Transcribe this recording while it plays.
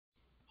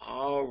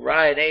All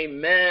right,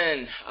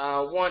 amen. I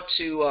want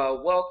to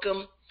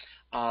welcome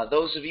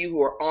those of you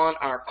who are on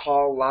our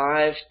call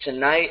live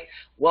tonight.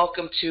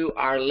 Welcome to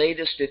our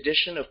latest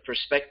edition of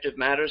Perspective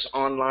Matters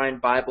Online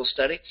Bible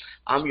Study.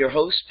 I'm your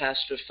host,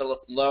 Pastor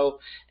Philip Lowe,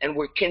 and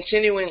we're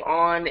continuing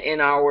on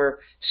in our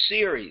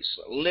series,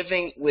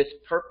 Living with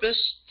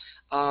Purpose.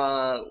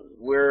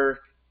 We're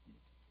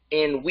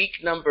in week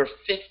number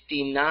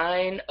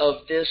 59 of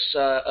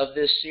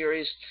this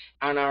series,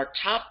 and our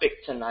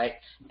topic tonight,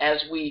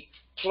 as we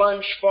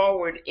plunge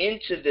forward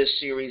into this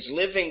series,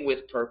 Living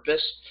with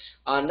Purpose,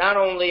 not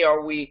only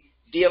are we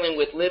dealing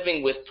with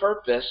living with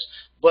purpose,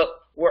 but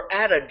we're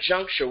at a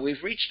juncture.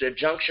 We've reached a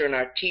juncture in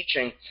our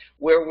teaching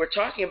where we're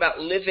talking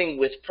about living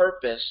with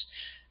purpose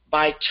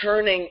by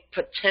turning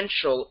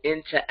potential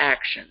into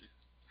action,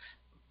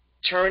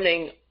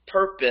 turning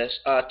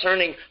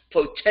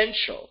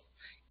potential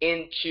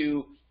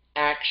into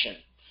action.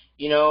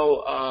 You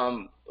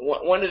know,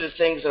 one of the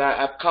things that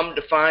I've come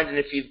to find, and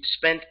if you've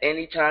spent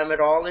any time at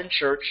all in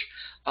church,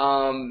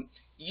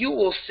 you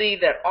will see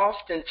that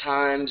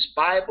oftentimes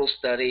Bible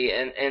study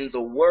and the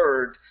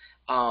Word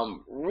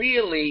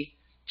really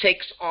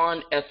takes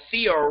on a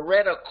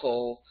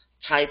theoretical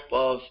type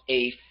of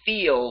a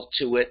feel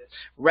to it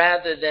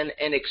rather than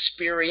an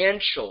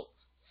experiential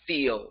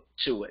feel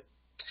to it.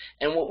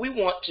 And what we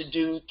want to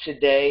do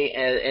today,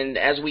 and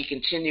as we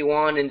continue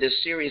on in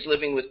this series,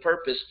 Living with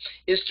Purpose,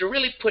 is to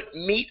really put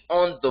meat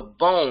on the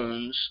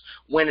bones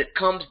when it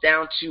comes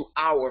down to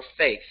our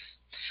faith.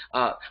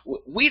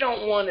 We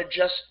don't want to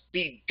just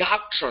be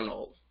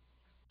doctrinal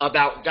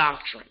about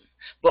doctrine,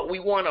 but we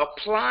want to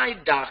apply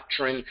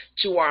doctrine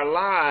to our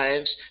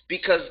lives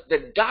because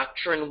the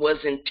doctrine was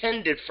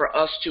intended for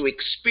us to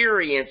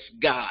experience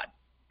God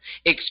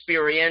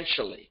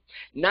experientially,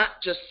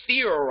 not to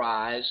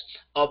theorize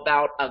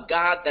about a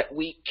God that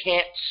we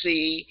can't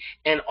see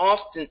and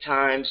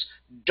oftentimes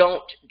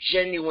don't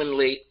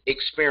genuinely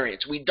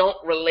experience. We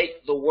don't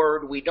relate the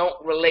Word, we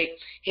don't relate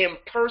Him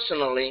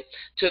personally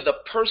to the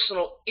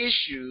personal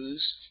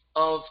issues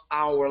of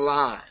our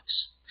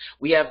lives.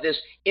 We have this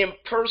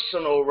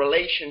impersonal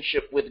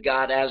relationship with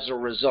God as a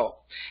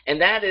result.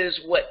 And that is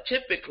what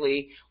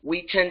typically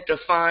we tend to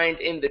find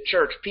in the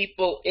church.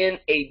 People in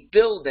a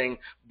building,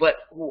 but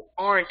who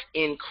aren't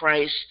in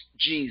Christ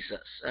Jesus.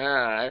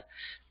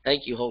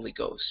 Thank you, Holy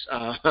Ghost.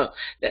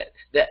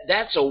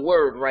 That's a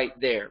word right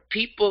there.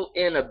 People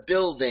in a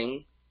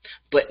building,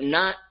 but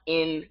not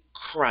in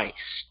Christ.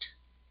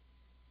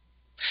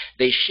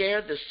 They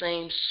share the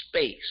same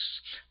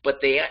space, but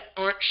they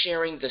aren't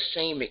sharing the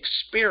same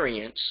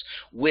experience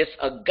with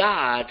a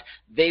God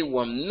they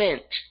were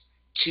meant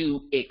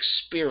to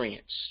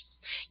experience.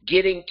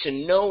 Getting to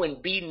know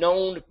and be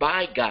known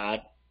by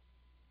God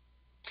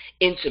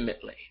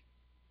intimately.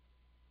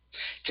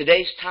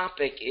 Today's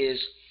topic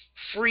is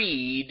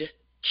freed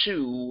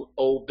to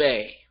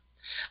obey.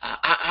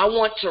 I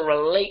want to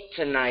relate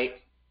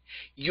tonight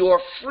your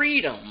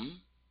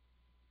freedom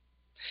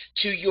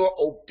to your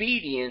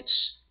obedience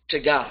to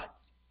God.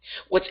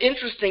 What's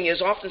interesting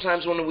is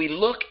oftentimes when we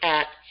look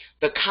at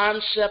the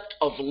concept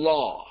of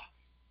law,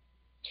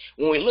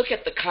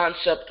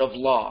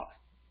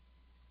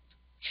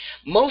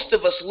 most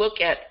of us look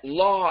at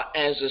law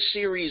as a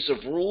series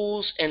of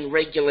rules and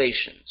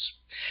regulations.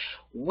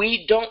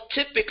 We don't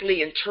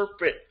typically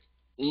interpret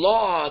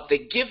law, the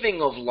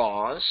giving of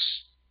laws,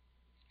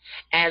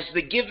 as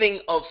the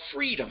giving of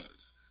freedom.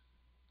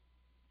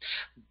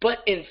 But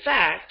in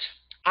fact,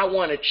 I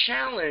want to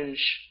challenge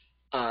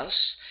us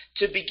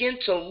to begin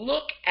to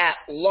look at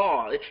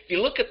law. If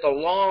you look at the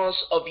laws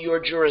of your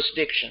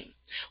jurisdiction,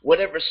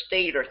 whatever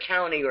state or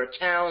county or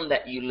town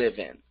that you live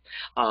in,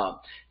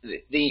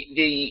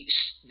 the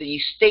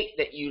state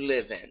that you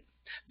live in,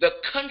 the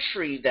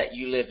country that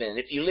you live in.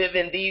 If you live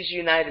in these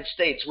United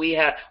States, we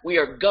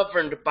are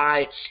governed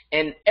by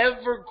an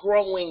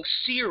ever-growing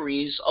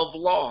series of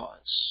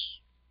laws.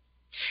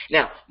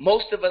 Now,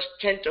 most of us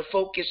tend to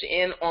focus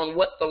in on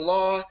what the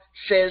law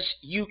says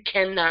you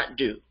cannot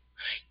do.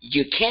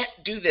 You can't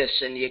do this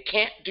and you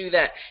can't do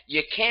that.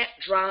 You can't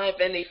drive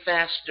any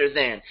faster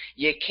than.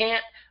 You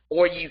can't,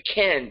 or you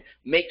can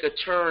make a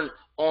turn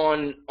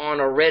on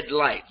a red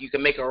light. You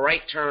can make a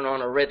right turn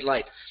on a red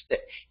light.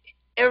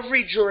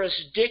 Every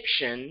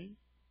jurisdiction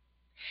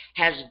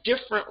has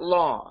different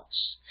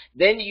laws.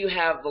 Then you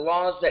have the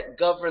laws that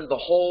govern the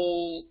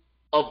whole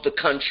of the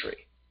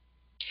country.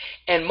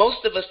 And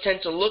most of us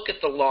tend to look at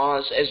the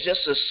laws as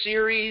just a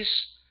series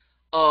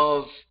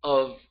of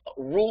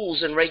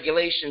rules and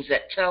regulations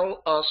that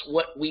tell us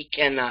what we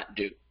cannot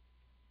do.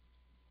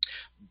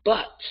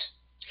 But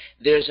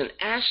there's an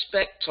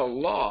aspect to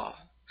law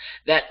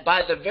that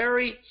by the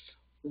very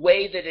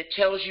way that it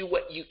tells you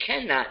what you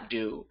cannot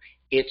do,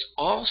 it's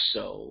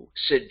also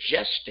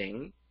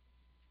suggesting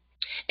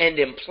and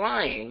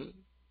implying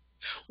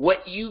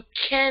what you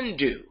can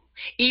do,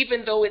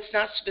 even though it's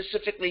not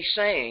specifically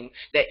saying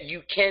that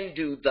you can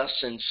do thus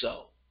and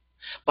so.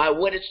 By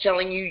what it's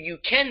telling you you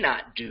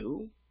cannot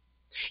do,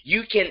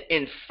 you can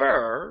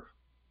infer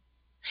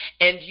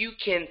And you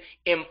can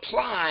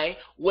imply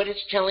what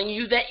it's telling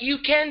you that you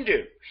can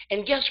do.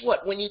 And guess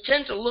what? When you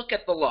tend to look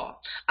at the law,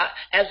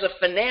 as a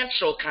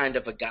financial kind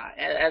of a guy,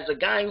 as a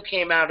guy who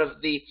came out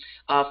of the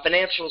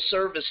financial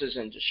services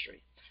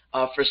industry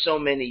for so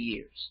many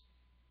years,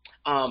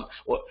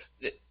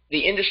 the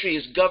industry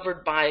is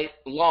governed by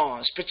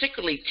laws,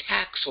 particularly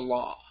tax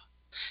law.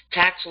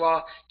 Tax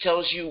law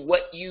tells you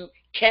what you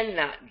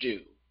cannot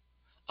do.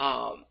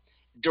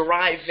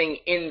 Deriving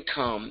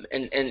income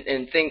and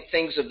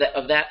things of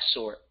that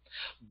sort.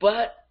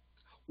 But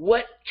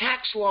what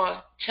tax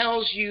law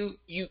tells you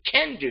you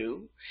can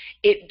do,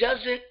 it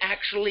doesn't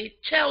actually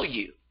tell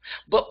you.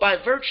 But by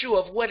virtue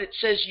of what it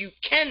says you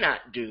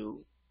cannot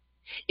do,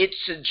 it's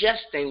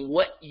suggesting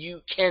what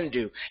you can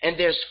do. And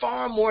there's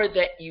far more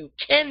that you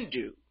can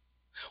do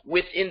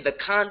within the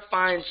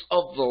confines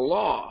of the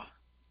law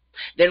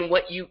than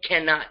what you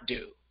cannot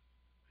do.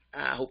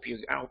 I hope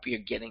you're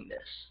getting this.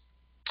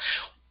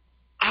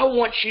 I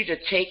want you to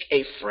take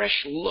a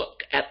fresh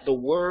look at the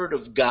Word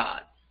of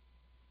God.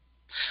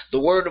 The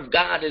Word of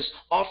God is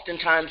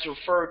oftentimes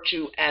referred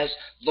to as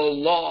the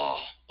law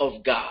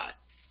of God,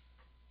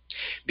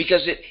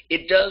 because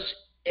it does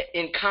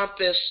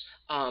encompass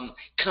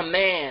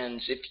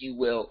commands, if you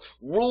will,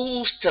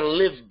 rules to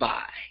live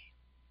by.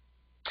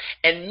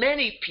 And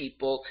many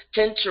people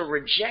tend to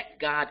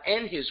reject God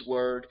and His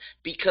Word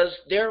because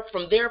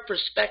from their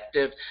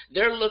perspective,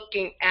 they're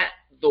looking at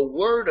the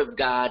Word of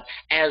God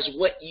as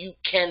what you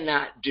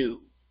cannot do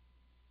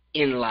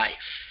in life.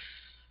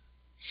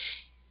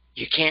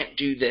 You can't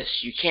do this.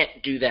 You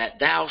can't do that.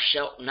 Thou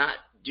shalt not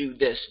do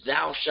this.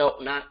 Thou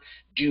shalt not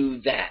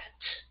do that.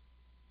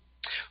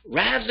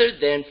 Rather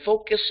than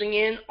focusing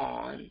in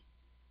on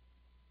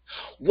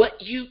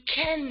what you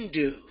can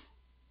do,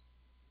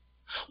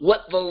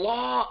 what the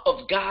law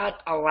of God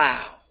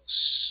allows.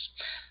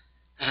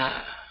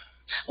 I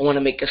want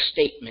to make a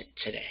statement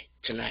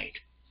tonight.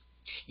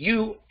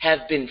 You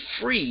have been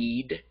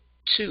freed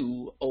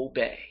to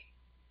obey.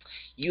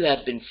 You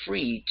have been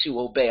freed to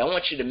obey. I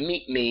want you to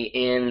meet me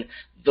in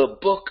the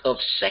book of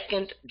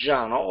 2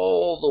 John,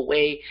 all the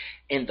way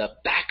in the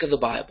back of the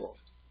Bible.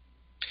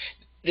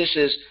 This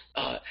is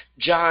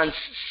John's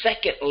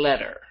second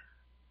letter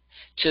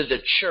to the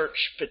church,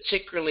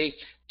 particularly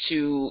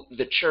to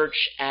the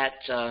church at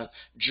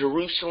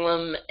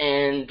Jerusalem,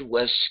 and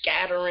was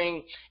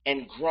scattering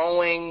and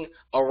growing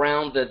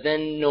around the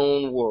then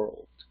known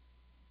world.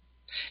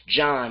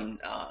 John,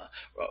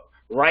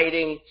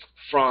 writing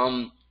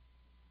from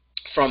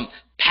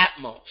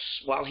Patmos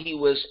while he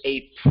was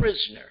a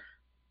prisoner,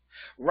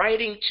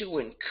 writing to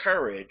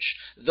encourage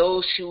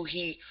those who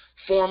he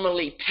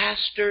formerly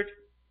pastored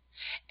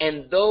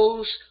and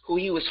those who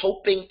he was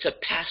hoping to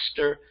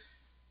pastor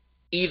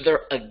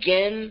either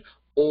again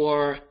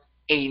or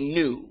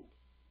anew.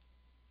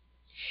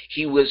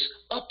 He was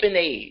up in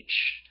john,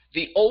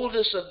 the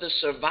oldest of the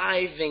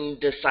surviving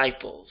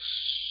disciples,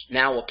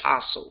 now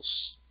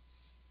apostles.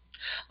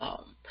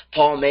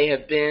 John may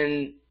have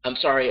been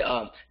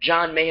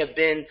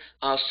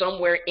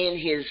somewhere in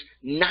his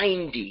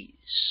 90s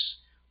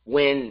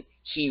when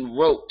he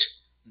wrote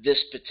this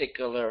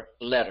particular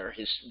letter.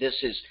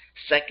 This is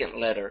second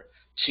letter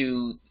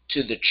to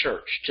the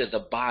church, to the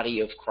body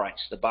of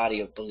Christ, the body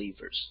of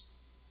believers.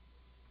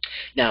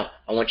 Now,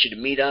 I want you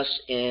to meet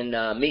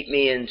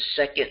me in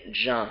 2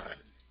 John,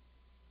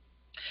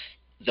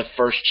 the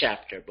first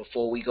chapter.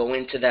 Before we go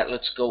into that,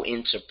 let's go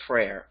into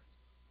prayer.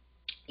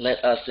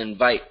 Let us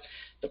invite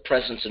the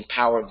presence and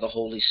power of the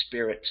Holy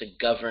Spirit to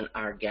govern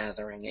our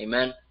gathering.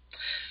 Amen.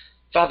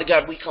 Father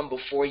God, we come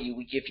before you.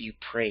 We give you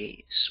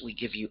praise. We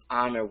give you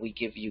honor. We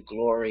give you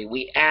glory.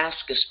 We ask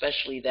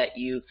especially that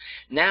you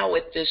now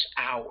at this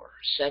hour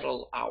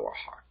settle our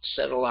hearts,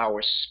 settle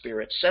our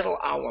spirits, settle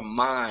our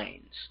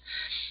minds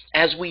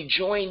as we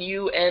join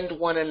you and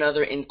one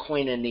another in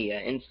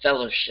koinonia, in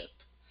fellowship.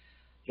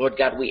 Lord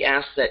God, we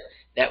ask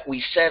that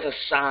we set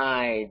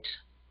aside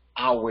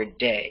our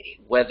day,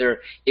 whether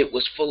it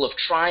was full of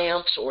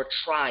triumphs or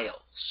trials.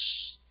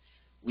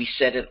 We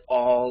set it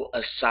all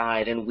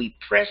aside and we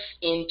press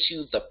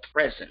into the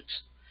present,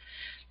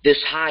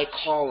 this high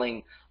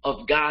calling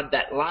of God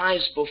that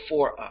lies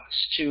before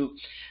us to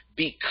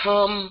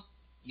become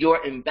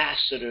your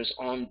ambassadors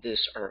on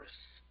this earth,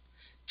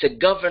 to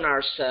govern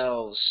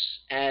ourselves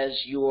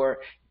as your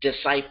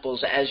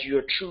disciples, as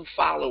your true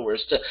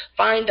followers, to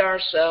find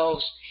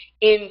ourselves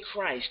in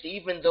Christ,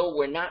 even though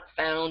we're not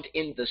found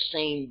in the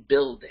same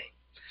building.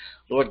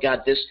 Lord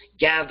God, this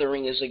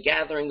gathering is a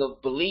gathering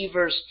of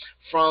believers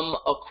from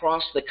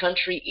across the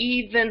country,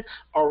 even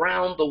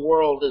around the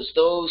world, as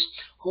those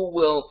who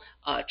will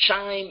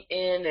chime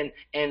in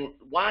and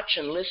watch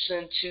and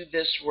listen to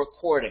this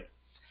recording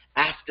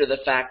after the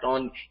fact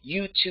on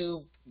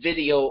YouTube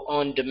video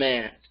on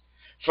demand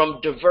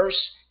from diverse,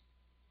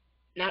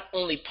 not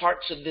only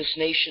parts of this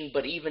nation,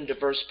 but even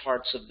diverse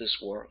parts of this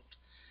world.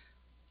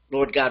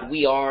 Lord God,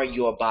 we are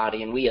your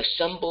body, and we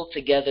assemble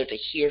together to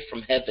hear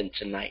from heaven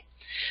tonight.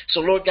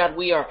 So, Lord God,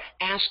 we are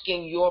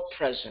asking your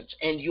presence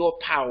and your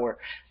power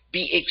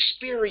be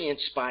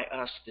experienced by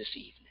us this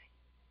evening.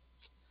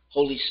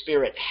 Holy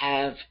Spirit,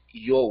 have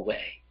your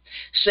way.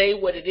 Say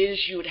what it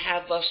is you would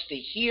have us to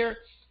hear,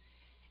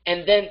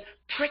 and then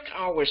prick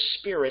our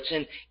spirits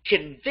and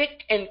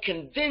convict and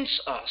convince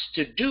us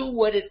to do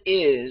what it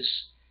is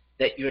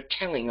that you're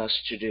telling us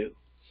to do,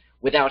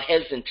 without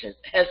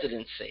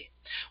hesitancy,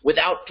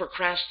 without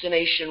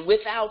procrastination,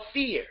 without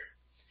fear.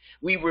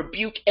 We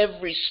rebuke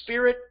every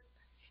spirit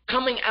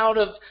coming out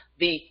of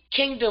the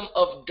kingdom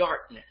of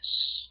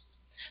darkness,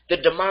 the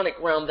demonic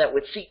realm that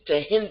would seek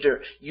to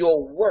hinder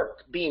your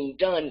work being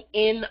done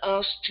in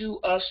us, to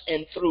us,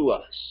 and through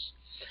us.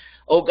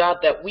 Oh God,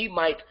 that we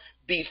might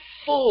be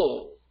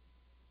full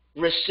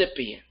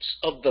recipients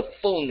of the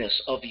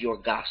fullness of your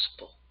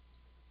gospel.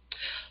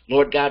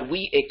 Lord God,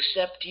 we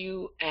accept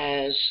you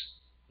as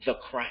the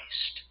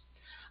Christ,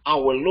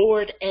 our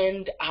Lord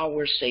and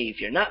our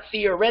Savior, not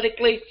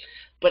theoretically,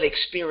 but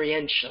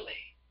experientially.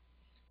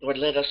 Lord,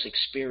 let us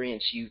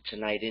experience you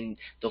tonight in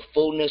the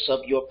fullness of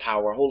your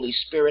power. Holy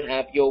Spirit,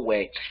 have your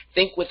way.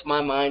 Think with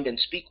my mind and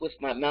speak with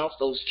my mouth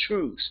those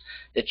truths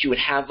that you would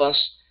have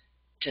us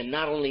to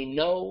not only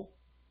know,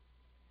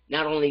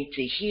 not only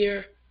to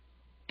hear,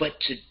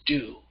 but to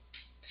do,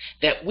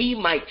 that we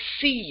might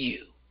see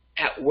you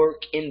at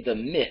work in the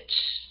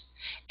midst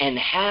and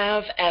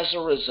have as a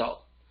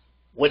result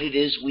what it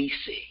is we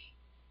see.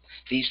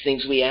 These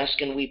things we ask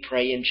and we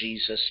pray in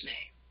Jesus' name.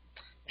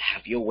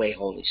 Have your way,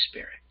 Holy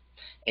Spirit.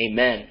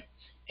 Amen,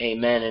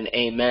 amen, and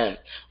amen.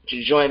 Would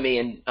you join me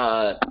in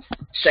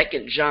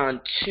 2 John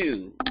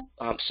chapter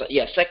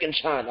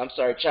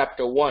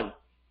 1.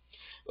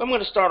 I'm going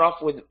to start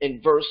off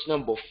in verse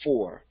number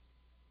 4.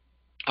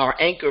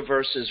 Our anchor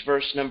verse is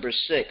verse number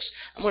 6.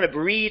 I'm going to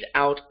read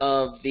out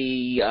of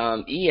the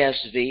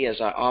ESV,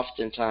 as I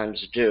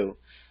oftentimes do.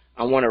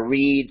 I want to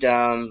read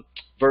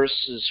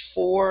verses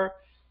 4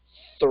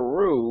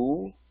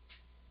 through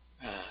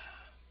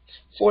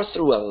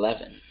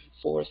 11.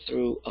 4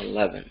 through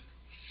 11.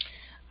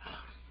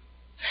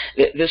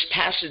 This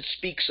passage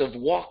speaks of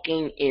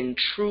walking in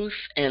truth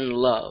and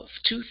love,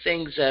 two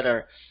things that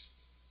are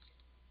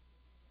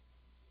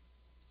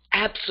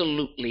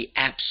absolutely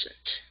absent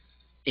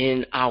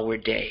in our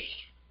day,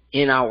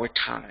 in our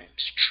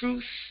times.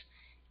 Truth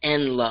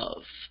and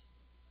love.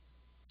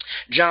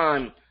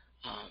 John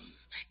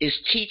is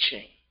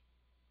teaching.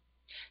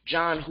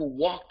 John, who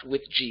walked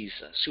with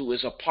Jesus, who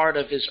was a part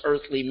of his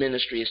earthly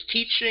ministry, is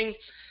teaching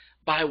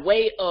by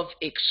way of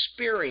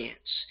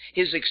experience,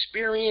 his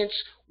experience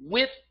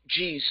with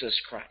Jesus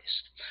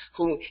Christ,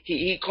 who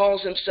he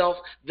calls himself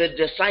the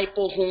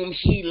disciple whom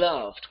he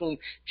loved, whom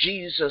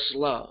Jesus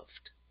loved.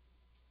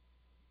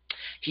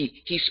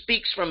 He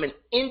speaks from an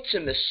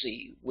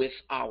intimacy with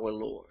our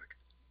Lord.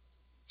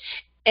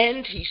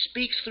 And he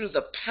speaks through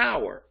the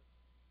power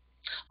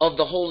of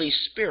the Holy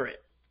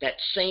Spirit, that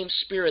same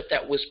Spirit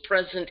that was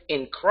present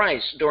in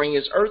Christ during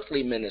his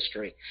earthly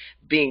ministry,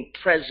 being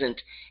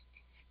present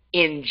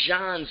in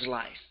John's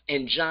life,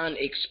 and John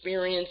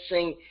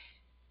experiencing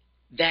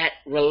that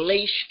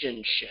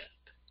relationship.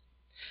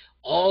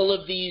 All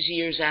of these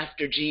years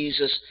after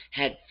Jesus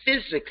had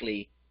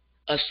physically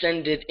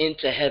ascended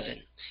into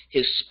heaven,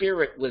 his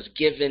Spirit was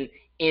given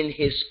in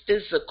his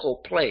physical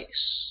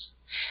place,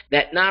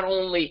 that not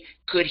only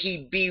could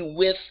he be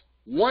with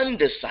one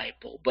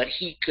disciple, but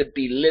he could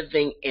be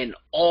living in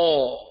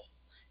all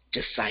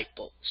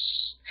disciples.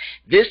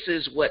 This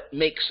is what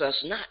makes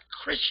us not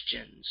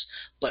Christians,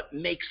 but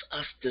makes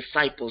us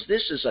disciples.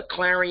 This is a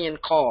clarion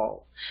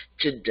call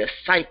to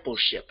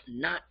discipleship,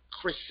 not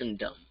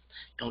Christendom.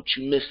 Don't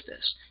you miss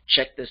this.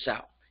 Check this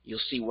out. You'll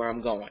see where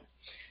I'm going.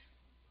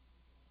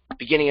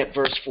 Beginning at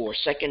verse 4,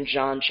 2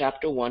 John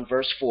chapter 1,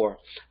 verse 4.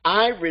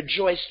 I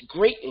rejoiced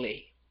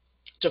greatly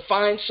to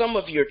find some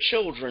of your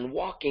children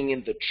walking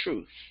in the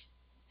truth,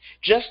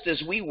 just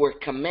as we were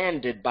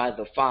commanded by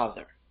the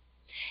Father.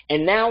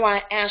 And now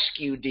I ask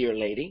you, dear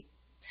lady,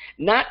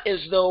 not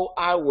as though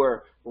I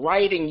were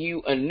writing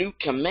you a new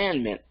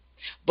commandment,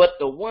 but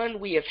the one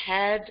we have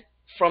had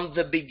from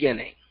the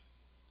beginning,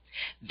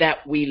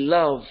 that we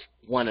love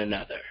one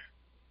another.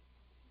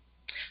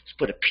 Let's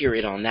put a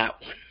period on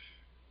that one.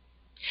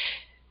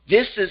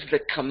 This is the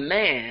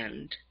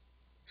command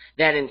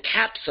that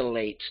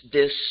encapsulates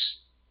this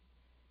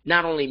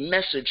not only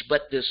message,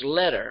 but this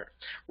letter,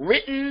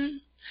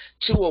 written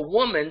to a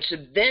woman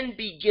to then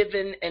be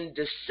given and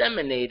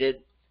disseminated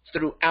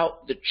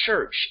throughout the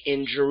church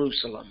in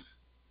Jerusalem.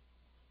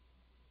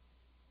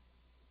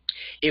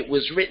 It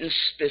was written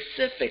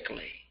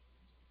specifically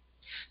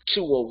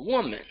to a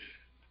woman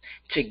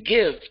to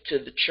give to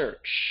the church.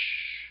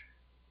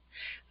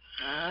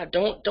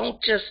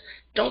 Don't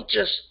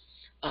just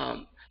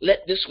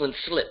let this one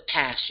slip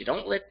past you.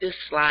 Don't let this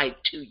slide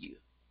to you.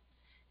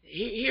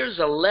 Here's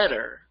a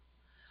letter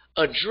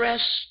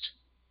addressed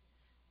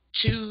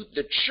to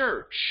the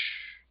church,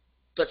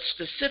 but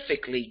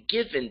specifically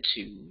given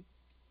to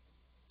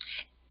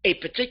a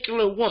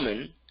particular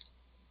woman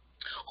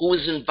who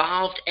was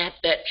involved at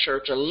that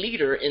church, a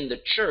leader in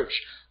the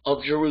church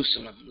of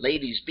Jerusalem.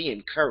 Ladies, be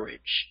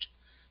encouraged.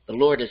 The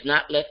Lord has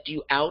not left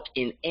you out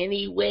in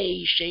any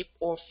way, shape,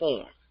 or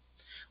form.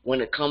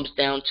 when it comes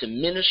down to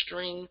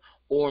ministering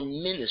or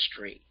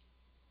ministry.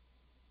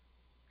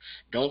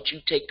 Don't you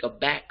take a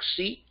back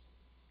seat.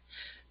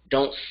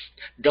 Don't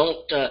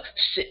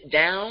sit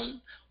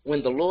down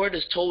when the Lord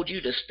has told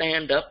you to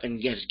stand up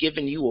and has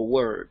given you a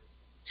word.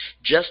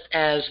 Just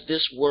as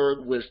this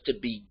word was to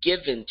be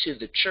given to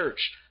the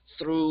church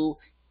through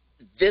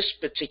this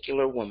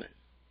particular woman.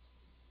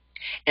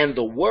 And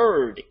the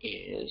word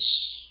is,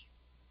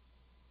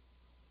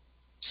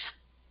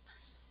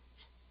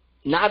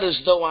 not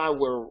as though I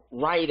were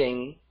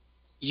writing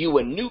you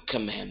a new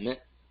commandment,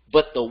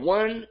 but the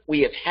one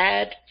we have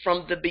had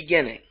from the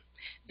beginning,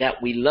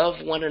 that we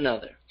love one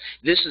another.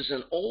 This is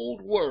an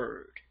old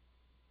word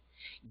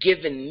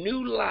given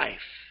new life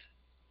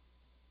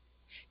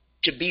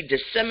to be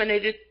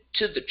disseminated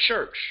to the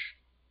church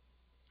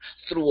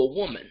through a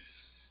woman.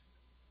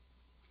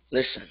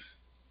 Listen,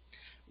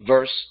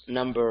 verse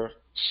number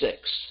 6.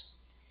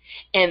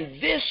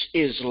 And this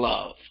is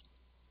love.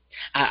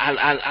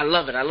 I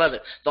love it. I love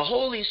it. The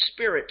Holy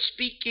Spirit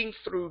speaking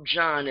through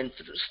John and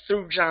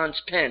through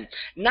John's pen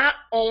not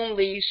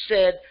only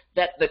said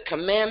that the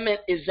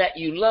commandment is that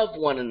you love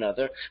one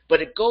another,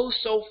 but it goes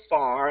so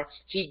far,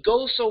 he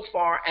goes so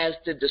far as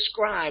to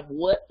describe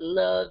what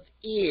love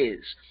is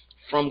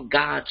from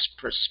God's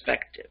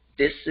perspective.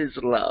 This is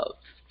love.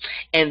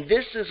 And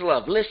this is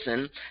love,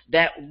 listen,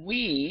 that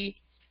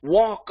we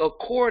walk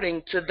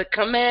according to the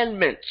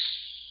commandments.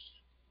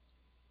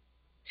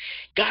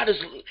 God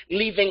is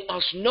leaving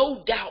us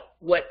no doubt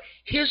what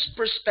his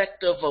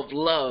perspective of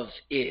love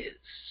is.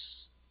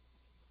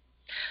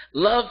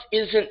 Love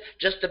isn't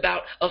just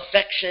about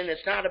affection.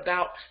 It's not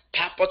about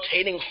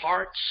palpitating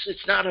hearts.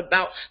 It's not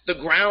about the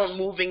ground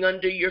moving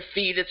under your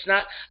feet. It's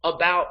not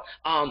about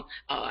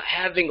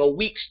having a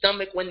weak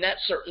stomach when that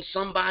certain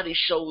somebody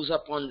shows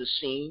up on the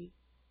scene.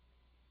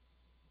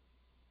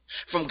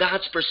 From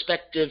God's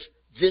perspective,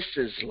 this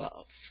is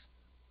love.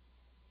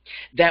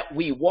 That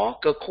we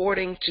walk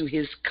according to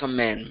his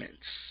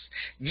commandments.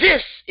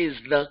 This is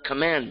the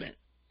commandment,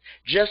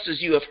 just as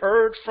you have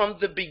heard from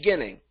the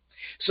beginning,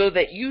 so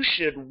that you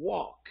should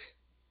walk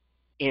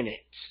in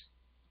it.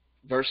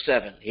 Verse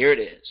 7, here it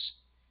is.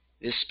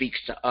 This speaks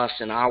to us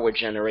in our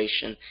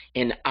generation,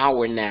 in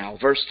our now.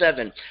 Verse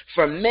 7,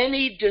 for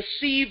many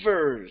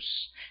deceivers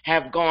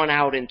have gone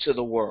out into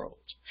the world,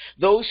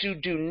 those who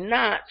do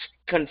not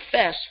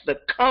confess the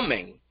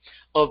coming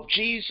of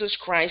Jesus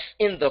Christ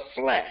in the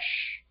flesh.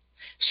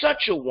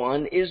 Such a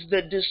one is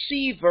the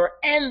deceiver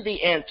and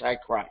the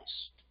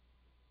antichrist.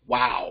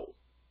 Wow.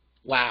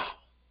 Wow.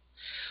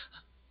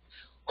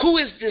 Who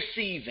is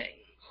deceiving?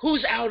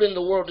 Who's out in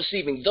the world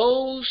deceiving?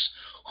 Those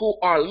who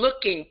are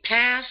looking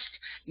past,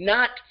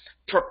 not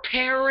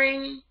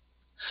preparing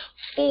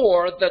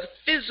for the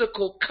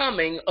physical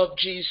coming of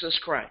Jesus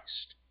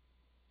Christ.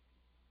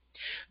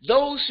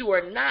 Those who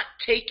are not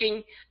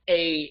taking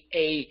a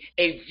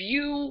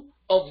view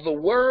of the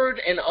word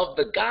and of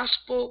the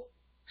gospel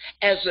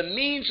as a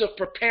means of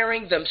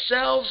preparing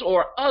themselves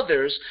or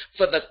others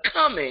for the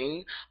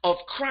coming of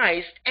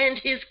Christ and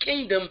his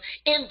kingdom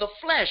in the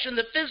flesh, in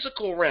the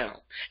physical realm.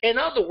 In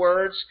other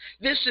words,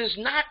 this is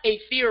not a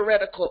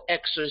theoretical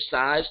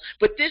exercise,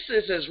 but this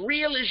is as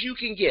real as you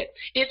can get.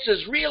 It's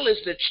as real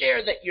as the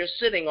chair that you're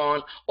sitting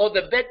on or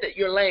the bed that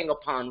you're laying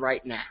upon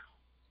right now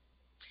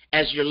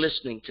as you're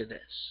listening to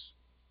this.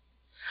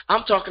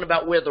 I'm talking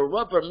about where the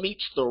rubber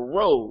meets the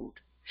road.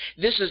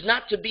 This is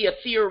not to be a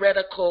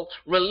theoretical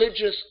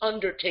religious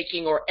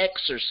undertaking or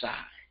exercise.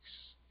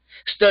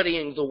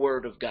 Studying the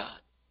Word of God.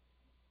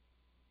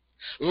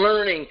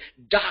 Learning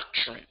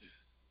doctrine.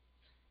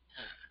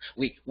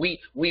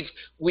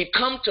 We've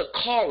come to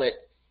call it,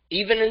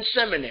 even in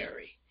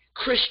seminary,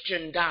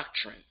 Christian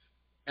doctrine.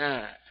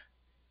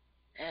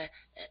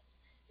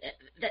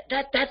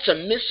 That's a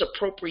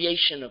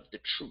misappropriation of the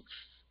truth.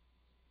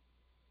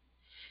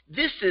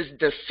 This is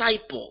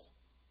disciple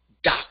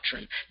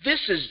doctrine. This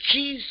is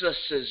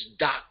Jesus's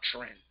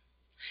doctrine.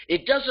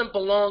 It doesn't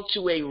belong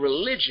to a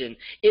religion.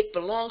 It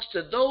belongs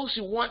to those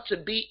who want to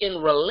be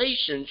in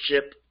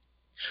relationship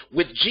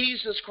with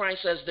Jesus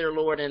Christ as their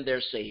Lord and their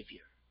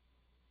Savior.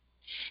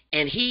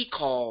 And he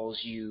calls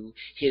you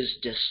his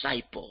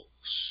disciples.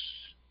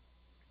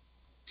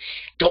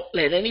 Don't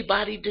let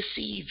anybody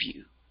deceive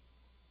you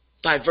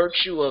by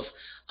virtue of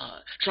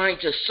trying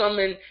to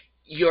summon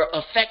your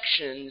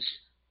affections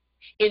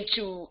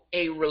into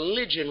a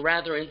religion,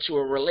 rather into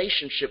a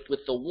relationship with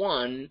the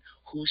one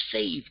who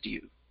saved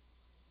you.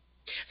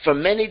 For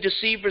many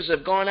deceivers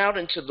have gone out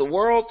into the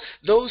world,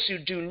 those who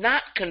do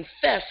not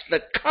confess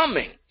the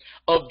coming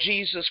of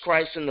Jesus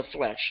Christ in the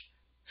flesh.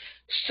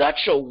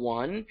 Such a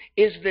one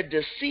is the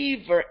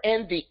deceiver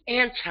and the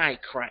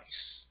antichrist.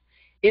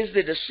 Is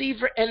the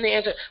deceiver and the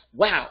antichrist.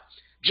 Wow,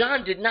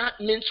 John did not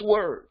mince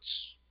words.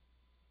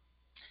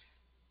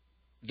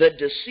 The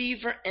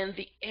deceiver and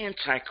the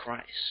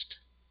antichrist.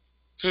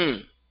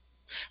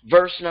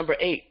 Verse number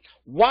 8.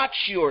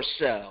 Watch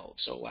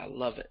yourselves. Oh, I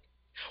love it.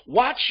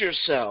 Watch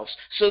yourselves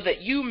so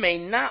that you may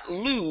not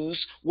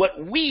lose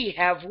what we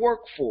have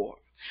worked for,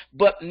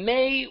 but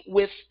may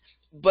win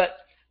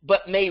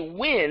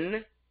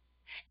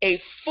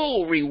a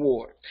full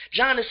reward.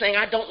 John is saying,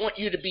 I don't want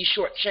you to be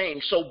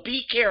shortchanged, so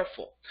be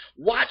careful.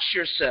 Watch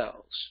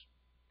yourselves.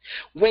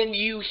 When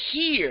you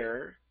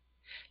hear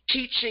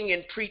teaching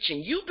and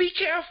preaching, you be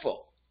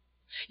careful.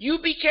 You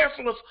be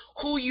careful of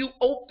who you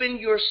open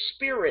your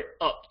spirit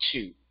up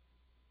to.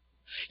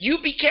 You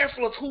be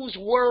careful of whose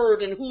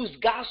word and whose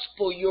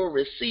gospel you're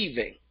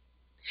receiving.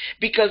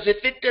 Because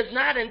if it does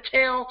not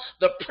entail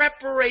the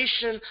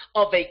preparation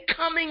of a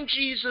coming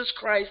Jesus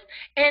Christ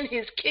and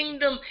his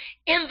kingdom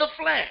in the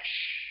flesh,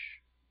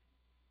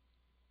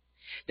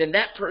 then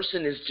that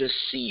person is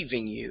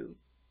deceiving you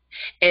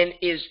and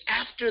is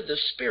after the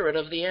spirit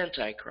of the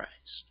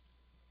Antichrist.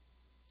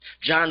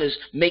 John is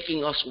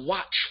making us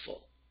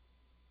watchful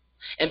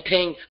and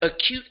paying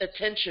acute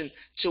attention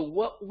to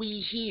what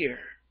we hear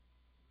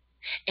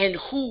and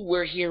who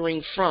we're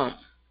hearing from.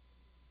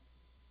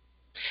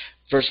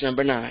 Verse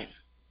number 9.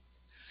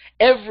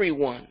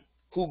 Everyone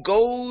who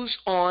goes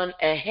on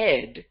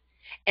ahead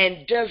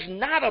and does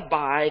not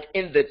abide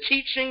in the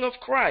teaching of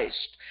Christ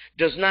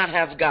does not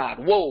have God.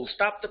 Whoa,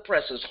 stop the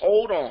presses.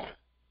 Hold on.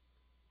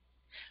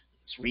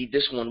 Let's read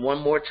this one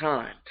more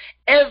time.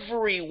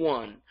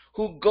 Everyone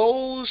who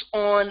goes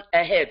on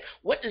ahead.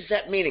 What does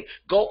that mean?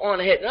 Go on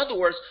ahead. In other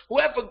words,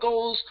 whoever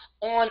goes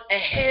on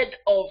ahead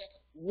of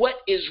what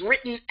is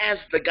written as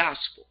the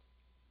gospel.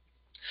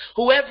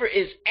 Whoever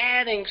is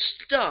adding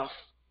stuff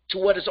to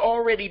what has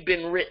already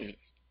been written.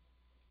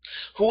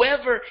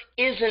 Whoever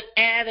isn't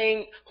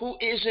adding, who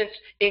isn't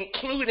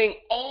including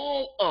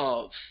all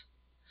of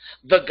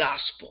the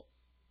gospel.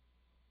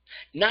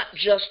 Not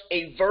just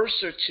a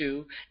verse or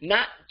two,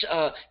 not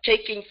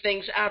taking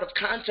things out of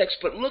context,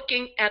 but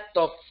looking at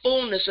the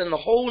fullness and the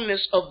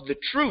wholeness of the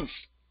truth.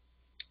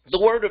 The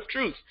word of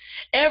truth.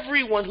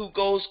 Everyone who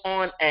goes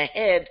on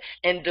ahead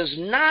and does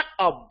not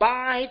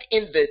abide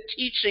in the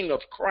teaching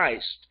of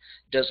Christ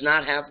does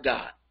not have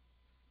God.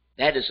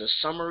 That is a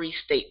summary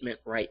statement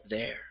right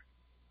there.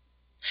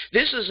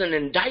 This is an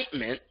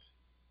indictment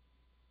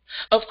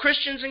of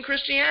Christians and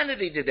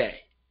Christianity today.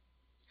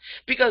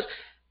 Because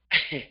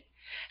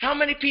how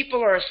many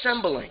people are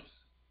assembling,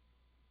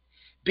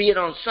 be it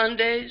on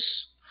Sundays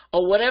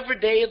or whatever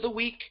day of the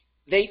week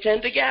they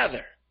tend to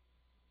gather?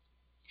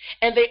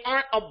 And they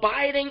aren't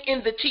abiding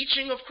in the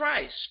teaching of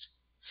Christ.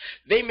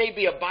 They may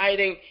be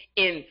abiding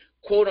in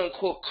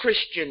quote-unquote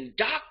Christian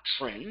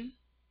doctrine.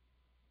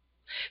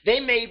 They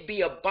may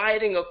be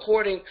abiding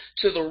according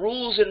to the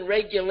rules and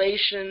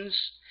regulations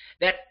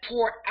that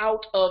pour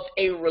out of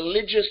a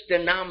religious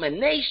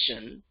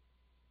denomination.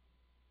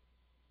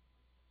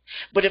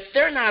 But if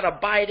they're not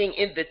abiding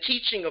in the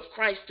teaching of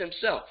Christ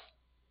himself,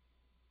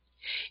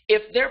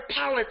 if their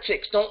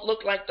politics don't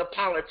look like the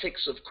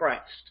politics of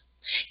Christ,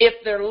 if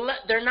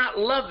they're not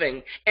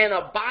loving and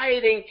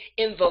abiding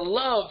in the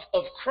love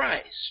of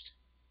Christ,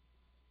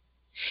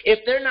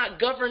 if they're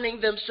not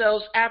governing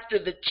themselves after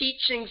the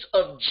teachings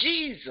of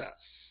Jesus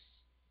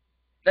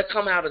that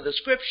come out of the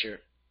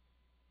Scripture,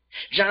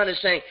 John is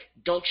saying,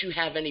 don't you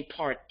have any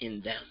part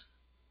in them.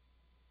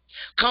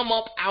 Come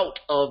up out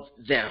of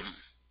them.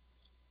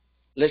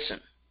 Listen.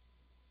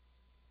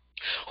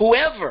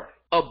 Whoever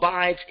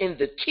abides in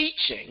the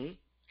teaching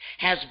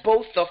has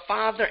both the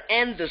Father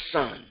and the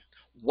Son.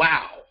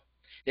 Wow.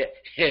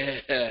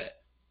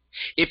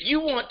 If you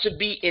want to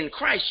be in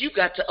Christ, you've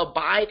got to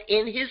abide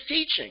in his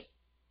teaching.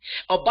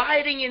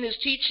 Abiding in his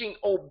teaching,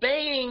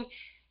 obeying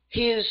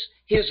his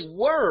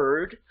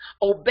word,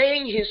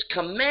 obeying his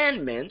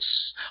commandments,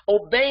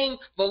 obeying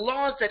the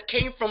laws that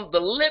came from the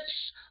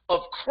lips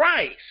of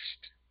Christ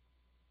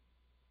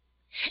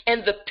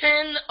and the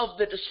pen of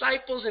the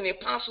disciples and the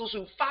apostles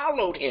who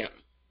followed him.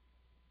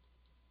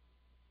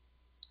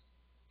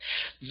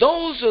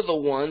 Those are the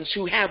ones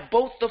who have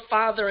both the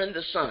Father and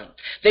the Son.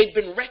 They've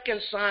been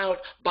reconciled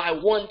by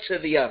one to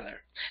the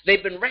other.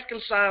 They've been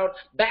reconciled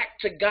back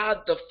to God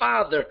the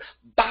Father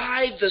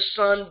by the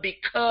Son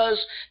because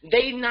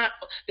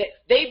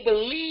they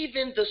believe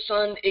in the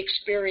Son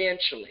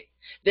experientially.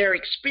 They're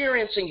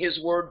experiencing his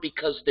word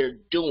because they're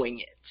doing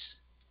it.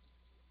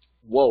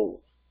 Whoa.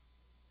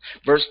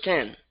 Verse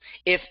 10.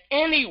 If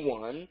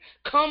anyone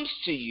comes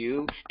to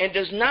you and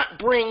does not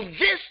bring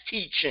this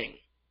teaching.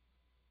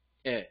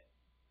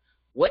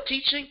 What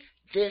teaching?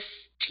 This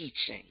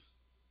teaching.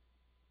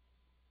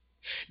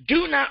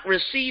 Do not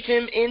receive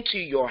him into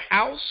your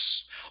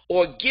house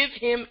or give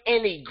him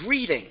any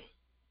greeting,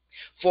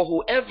 for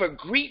whoever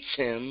greets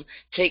him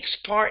takes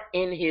part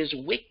in his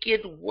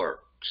wicked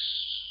works.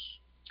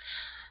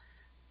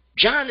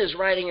 John is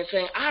writing and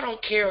saying, I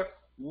don't care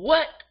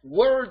what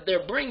word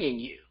they're bringing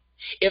you.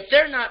 If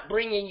they're not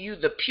bringing you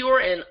the pure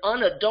and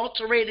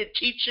unadulterated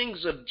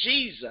teachings of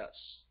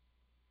Jesus,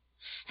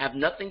 have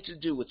nothing to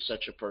do with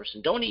such a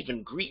person. Don't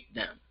even greet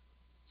them,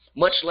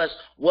 much less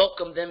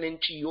welcome them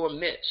into your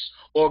midst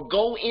or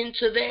go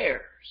into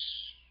theirs.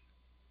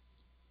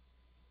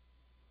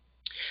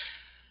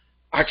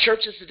 Our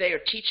churches today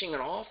are teaching an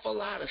awful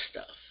lot of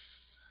stuff.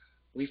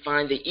 We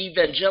find the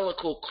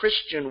evangelical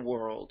Christian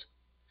world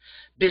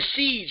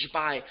besieged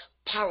by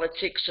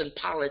politics and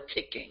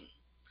politicking,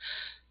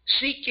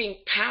 seeking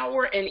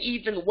power and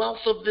even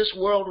wealth of this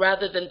world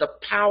rather than the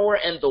power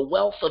and the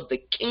wealth of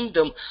the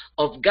kingdom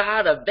of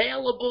God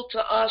available to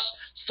us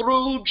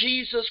through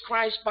Jesus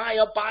Christ by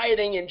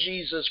abiding in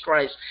Jesus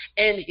Christ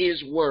and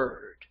his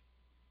word.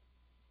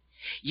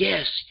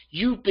 Yes,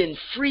 you've been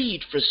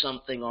freed for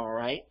something, all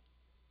right?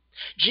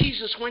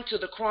 Jesus went to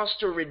the cross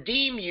to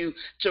redeem you,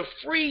 to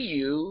free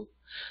you,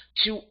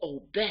 to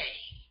obey.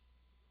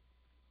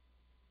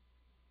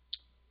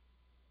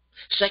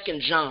 2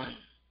 John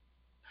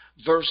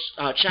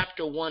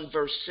chapter 1,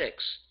 verse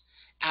 6,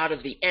 out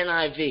of the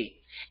NIV.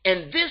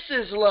 And this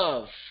is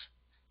love,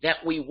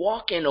 that we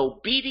walk in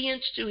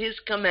obedience to his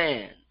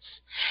commands.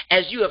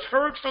 As you have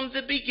heard from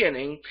the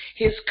beginning,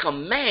 his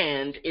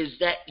command is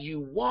that you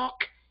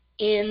walk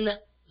in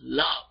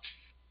love.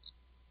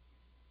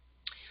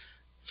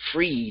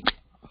 Freed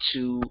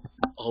to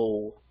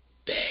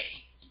obey.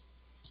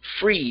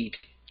 Freed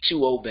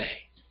to obey.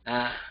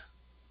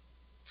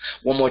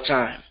 One more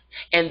time.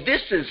 And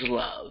this is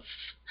love,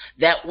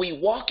 that we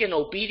walk in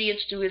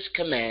obedience to his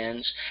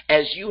commands.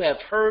 As you have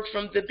heard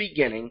from the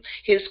beginning,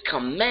 his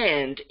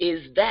command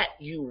is that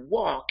you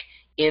walk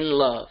in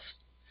love.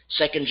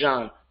 2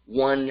 John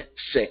 1,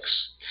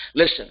 6.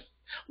 Listen,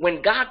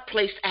 when God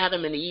placed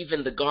Adam and Eve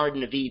in the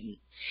Garden of Eden,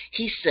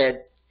 he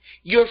said,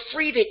 you're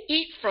free to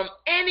eat from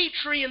any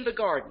tree in the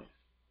garden.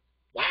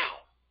 Wow.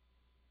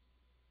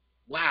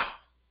 Wow.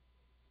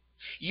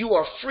 You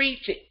are free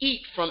to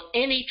eat from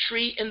any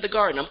tree in the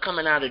garden. I'm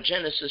coming out of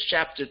Genesis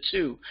chapter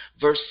 2,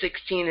 verse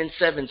 16 and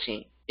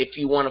 17, if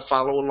you want to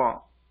follow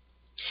along.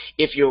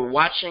 If you're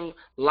watching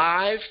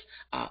live,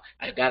 I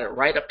got it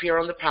right up here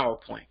on the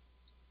PowerPoint.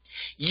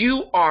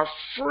 You are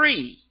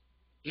free.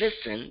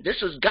 Listen,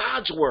 this is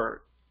God's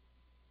word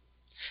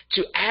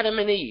to Adam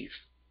and Eve,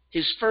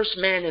 his first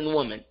man and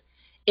woman,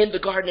 in the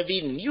Garden of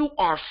Eden. You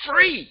are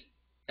free.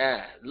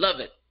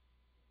 Love it.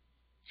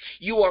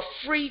 You are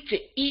free to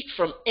eat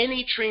from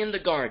any tree in the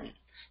garden.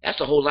 That's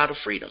a whole lot of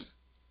freedom.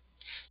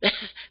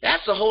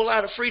 That's a whole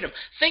lot of freedom.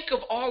 Think of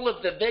all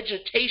of the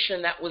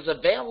vegetation that was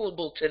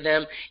available to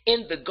them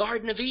in the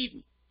Garden of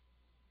Eden.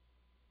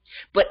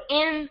 But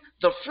in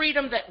the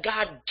freedom that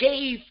God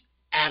gave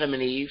Adam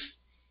and Eve,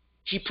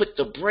 he put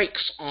the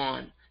brakes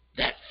on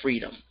that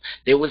freedom.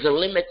 There was a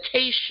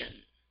limitation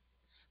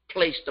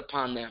placed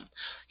upon them.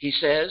 He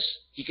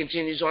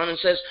continues on and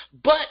says,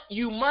 but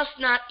you must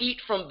not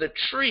eat from the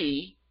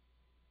tree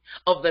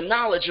of the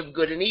knowledge of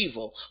good and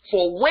evil,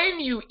 for when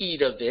you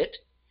eat of it,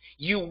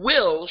 you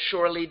will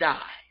surely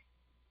die.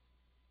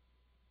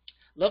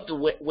 Love the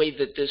way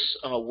that this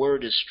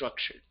word is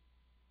structured.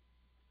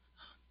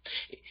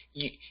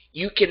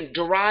 You can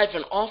derive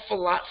an awful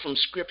lot from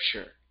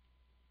Scripture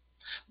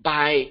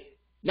by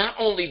not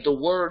only the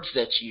words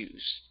that's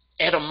used,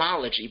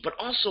 etymology, but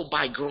also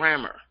by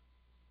grammar.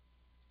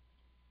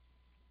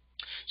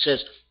 It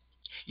says,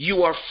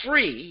 you are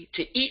free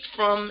to eat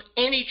from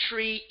any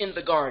tree in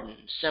the garden,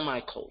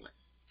 semicolon.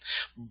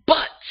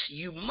 But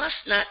you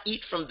must not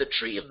eat from the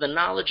tree of the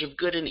knowledge of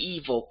good and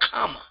evil,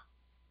 comma.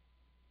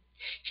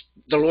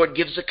 The Lord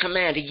gives a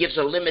command. He gives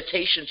a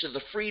limitation to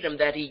the freedom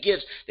that he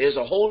gives. There's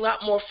a whole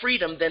lot more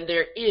freedom than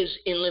there is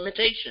in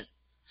limitation.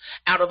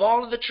 Out of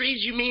all of the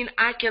trees, you mean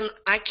I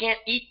can't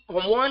eat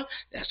from one?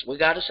 That's what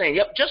God is saying.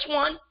 Yep, just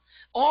one.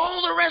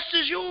 All the rest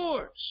is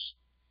yours.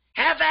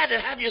 Have at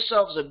it. Have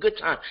yourselves a good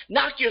time.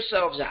 Knock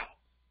yourselves out.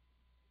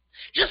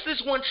 Just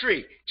this one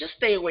tree. Just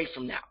stay away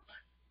from that one.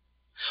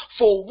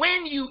 For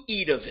when you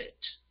eat of it,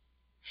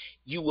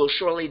 you will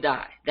surely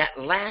die. That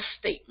last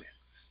statement.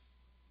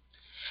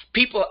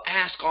 People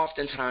ask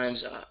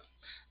oftentimes,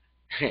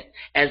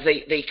 as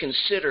they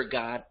consider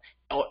God,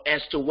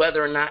 as to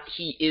whether or not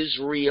he is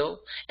real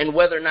and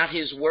whether or not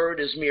his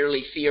word is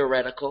merely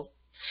theoretical.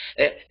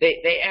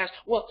 They ask,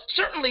 well,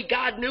 certainly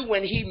God knew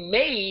when he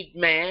made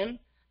man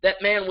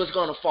that man was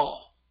going to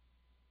fall.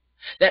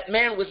 That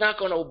man was not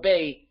going to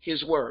obey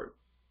his word.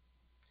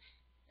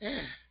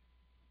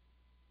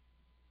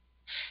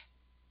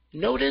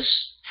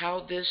 Notice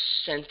how this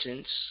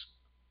sentence,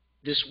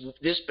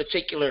 this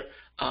particular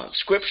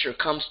scripture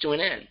comes to an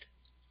end.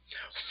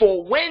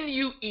 For when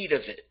you eat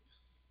of it,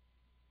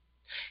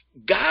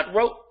 God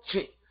wrote,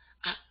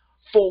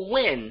 for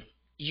when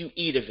you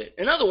eat of it.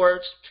 In other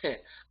words,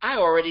 I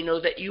already know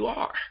that you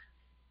are.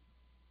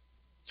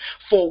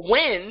 For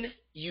when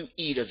you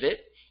eat of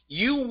it,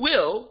 you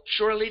will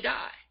surely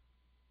die.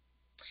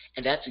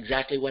 And that's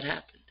exactly what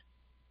happened.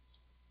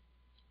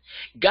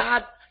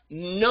 God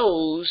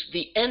knows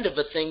the end of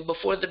a thing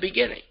before the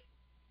beginning.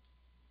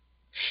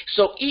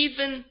 So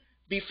even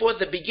before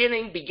the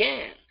beginning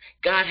began,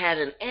 God had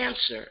an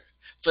answer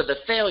for the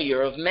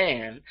failure of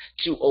man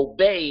to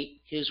obey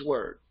his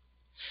word.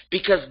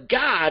 Because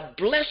God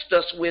blessed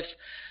us with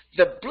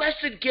the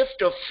blessed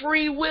gift of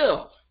free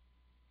will.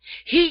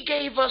 He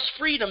gave us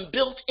freedom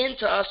built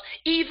into us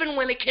even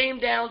when it came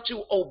down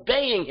to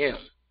obeying him.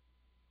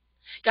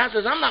 God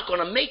says, I'm not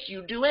going to make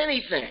you do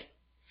anything.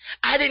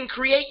 I didn't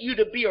create you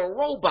to be a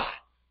robot.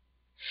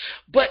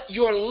 But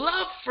your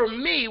love for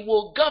me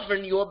will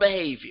govern your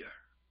behavior.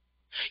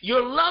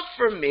 Your love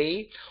for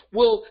me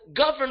will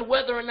govern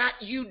whether or not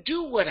you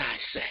do what I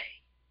say.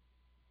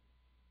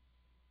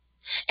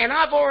 And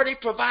I've already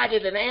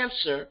provided an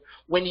answer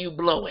when you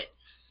blow it.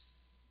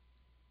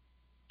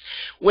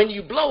 When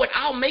you blow it,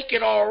 I'll make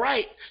it all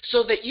right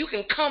so that you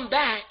can come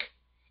back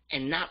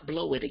and not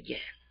blow it again.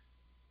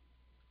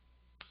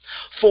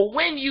 For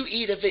when you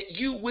eat of it,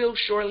 you will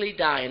surely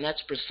die. And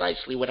that's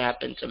precisely what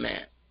happened to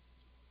man.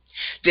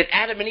 Did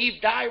Adam and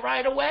Eve die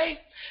right away?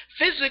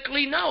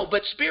 Physically, no,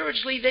 but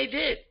spiritually they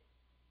did.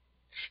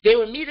 They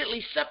were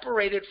immediately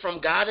separated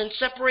from God and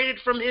separated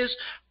from his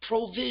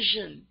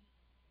provision.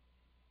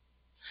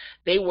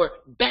 They were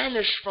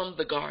banished from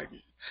the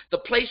garden, the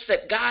place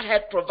that God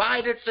had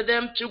provided for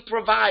them to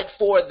provide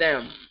for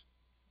them.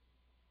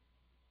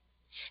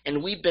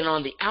 And we've been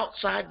on the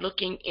outside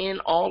looking in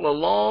all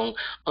along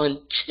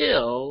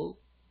until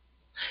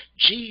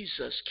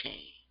Jesus came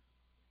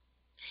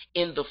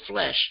in the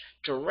flesh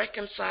to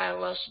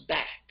reconcile us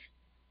back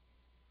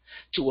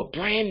to a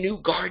brand new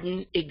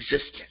garden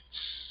existence.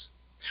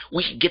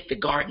 We could get the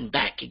garden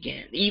back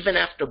again, even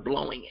after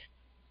blowing it.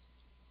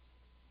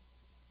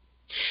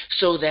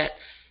 So that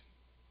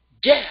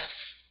death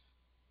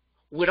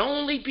would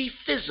only be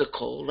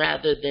physical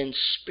rather than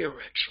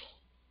spiritual.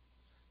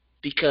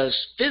 Because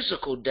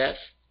physical death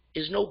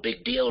is no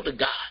big deal to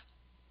God.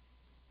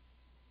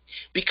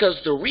 Because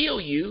the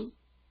real you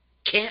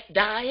can't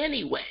die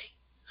anyway,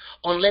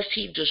 unless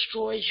he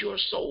destroys your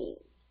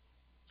soul.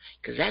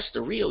 Because that's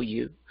the real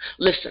you.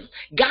 Listen,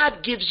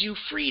 God gives you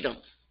freedom,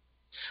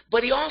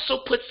 but he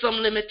also puts some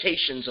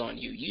limitations on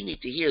you. You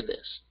need to hear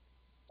this.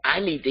 I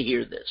need to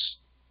hear this.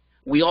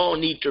 We all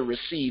need to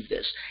receive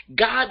this.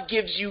 God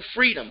gives you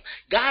freedom.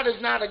 God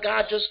is not a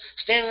God just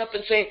standing up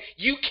and saying,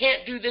 you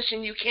can't do this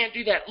and you can't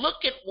do that.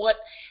 Look at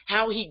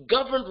how he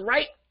governed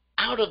right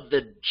out of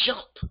the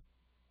jump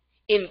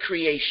in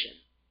creation.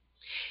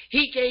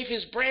 He gave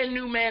his brand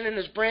new man and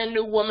his brand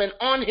new woman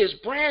on his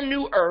brand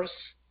new earth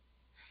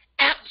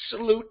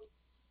absolute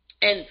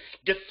and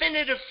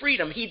definitive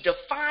freedom. He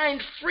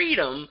defined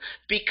freedom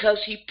because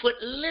he put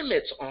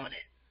limits on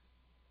it.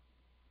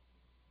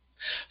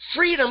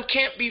 Freedom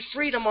can't be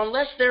freedom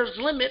unless there's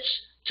limits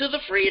to the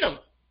freedom.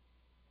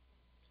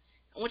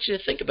 I want you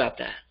to think about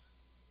that.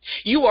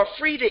 You are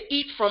free to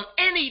eat from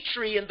any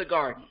tree in the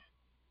garden.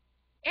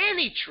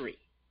 Any tree.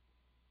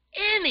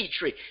 Any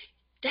tree.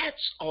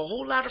 That's a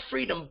whole lot of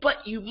freedom,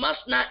 but you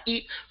must not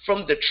eat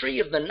from the tree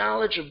of the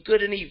knowledge of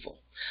good and evil.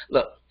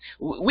 Look,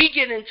 we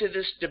get into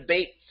this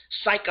debate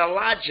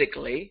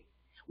psychologically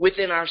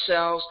within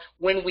ourselves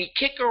when we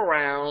kick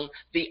around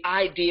the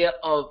idea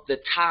of the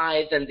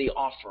tithe and the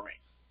offering.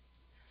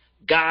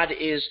 God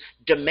is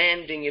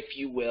demanding, if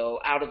you will,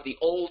 out of the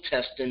Old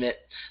Testament,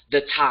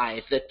 the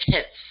tithe, the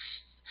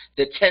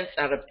tenth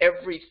out of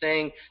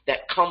everything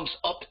that comes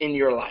up in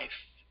your life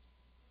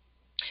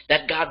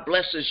that God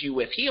blesses you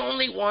with. He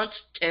only wants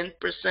 10%.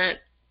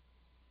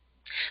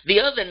 The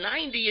other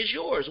 90 is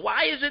yours.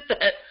 Why is it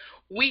that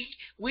we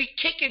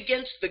kick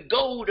against the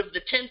goad of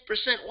the 10%?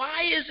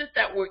 Why is it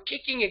that we're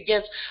kicking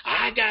against,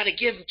 I got to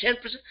give 10%?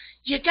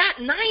 You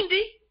got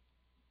 90.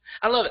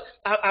 I love it.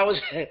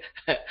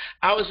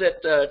 I was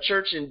at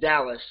church in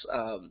Dallas.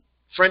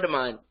 Friend of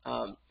mine,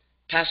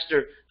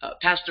 Pastor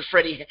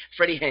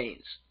Freddie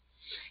Haynes,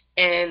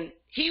 and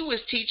he was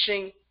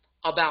teaching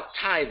about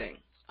tithing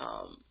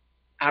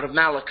out of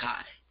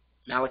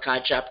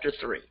Malachi chapter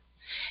 3,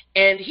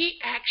 and he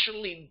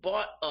actually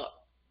bought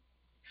up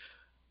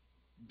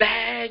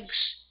bags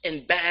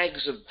and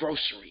bags of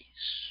groceries,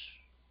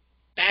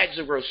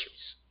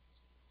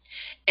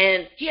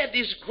 and he had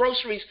these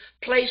groceries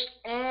placed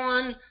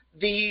on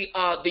the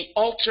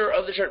altar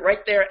of the church,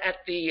 right there at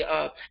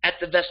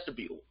the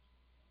vestibule.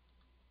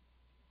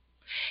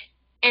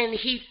 And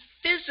he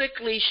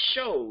physically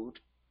showed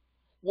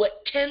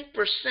what 10%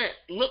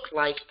 looked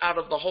like out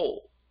of the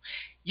whole.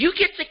 You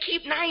get to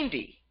keep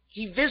 90.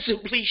 He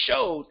visibly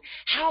showed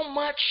how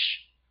much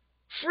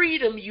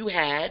freedom you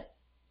had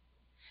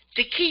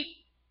to keep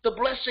the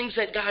blessings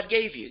that God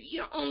gave you.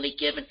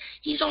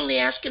 He's only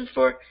asking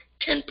for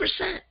 10%.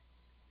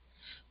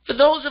 For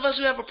those of us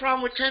who have a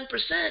problem with 10%,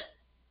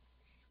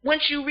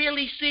 once you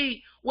really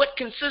see what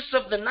consists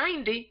of the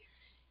 90,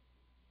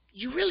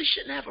 you really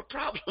shouldn't have a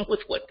problem with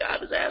what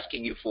God is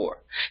asking you for.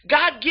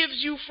 God gives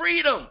you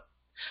freedom,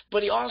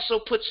 but he also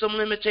puts some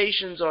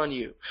limitations on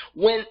you.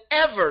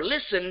 Whenever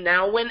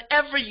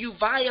you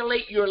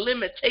violate your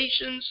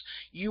limitations,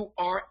 you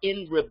are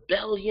in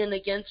rebellion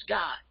against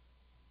God.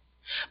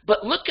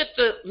 But look at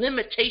the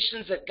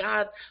limitations that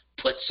God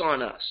puts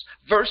on us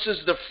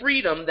versus the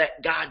freedom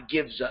that God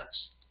gives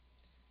us.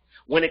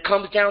 When it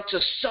comes down to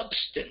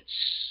substance,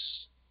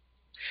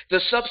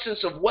 the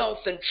substance of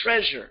wealth and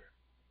treasure,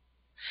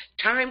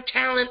 time,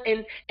 talent,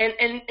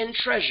 and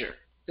treasure,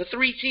 the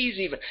 3 T's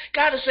even.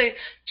 God is saying,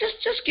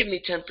 just give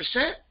me 10%.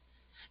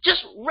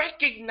 Just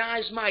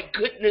recognize my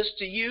goodness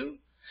to you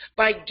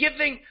by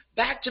giving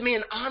back to me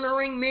and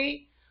honoring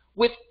me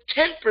with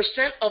 10%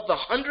 of the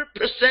 100%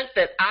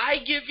 that I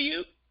give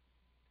you.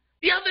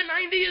 The other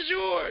 90 is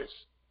yours.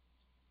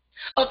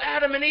 of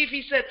Adam and Eve.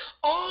 He said,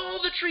 all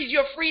the trees,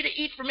 you're free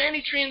to eat from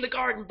any tree in the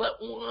garden, but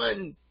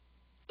one.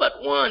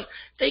 But one.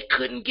 They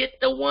couldn't get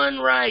the one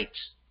right.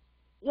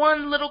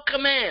 One little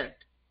command.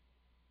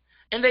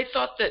 And they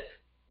thought that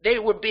they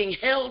were being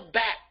held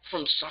back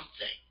from something.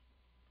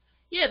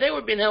 Yeah, they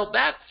were being held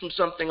back from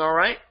something, all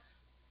right.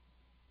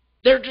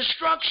 Their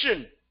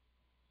destruction.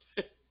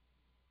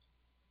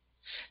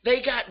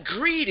 They got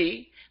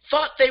greedy,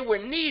 thought they were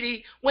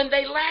needy when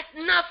they lacked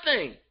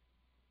nothing.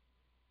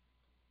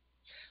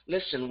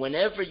 Listen,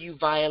 whenever you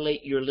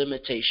violate your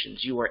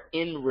limitations, you are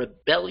in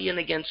rebellion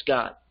against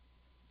God.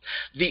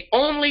 The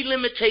only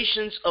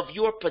limitations of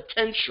your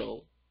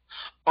potential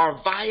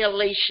are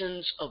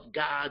violations of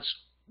God's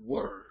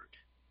word.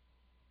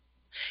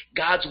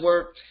 God's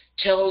word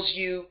tells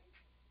you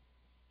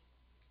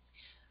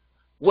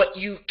what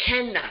you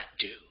cannot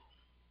do.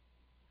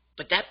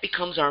 But that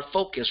becomes our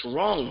focus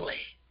wrongly.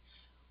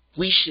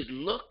 We should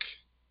look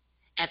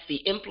at the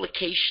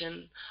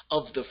implication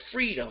of the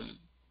freedom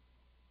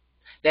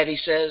that he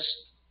says,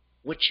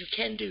 what you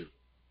can do.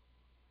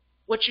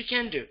 What you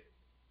can do.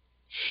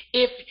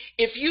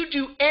 If you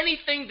do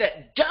anything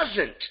that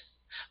doesn't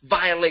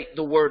violate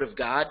the word of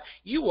God,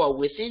 you are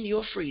within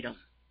your freedom.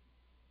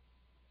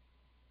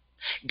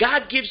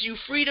 God gives you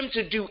freedom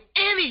to do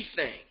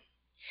anything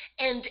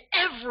and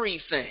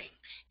everything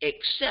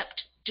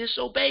except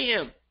disobey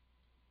him.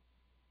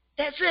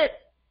 That's it.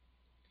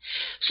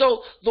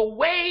 So the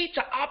way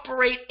to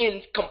operate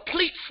in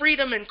complete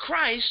freedom in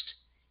Christ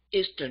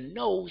is to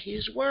know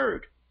his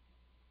word.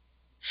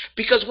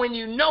 Because when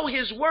you know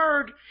his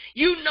word,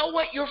 you know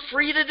what you're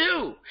free to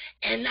do.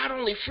 And not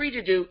only free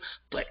to do,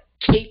 but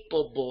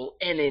capable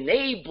and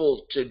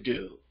enabled to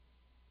do.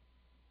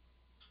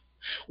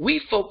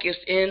 We focus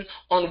in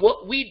on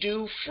what we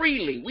do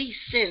freely. We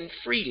sin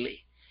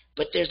freely.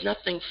 But there's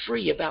nothing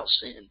free about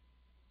sin.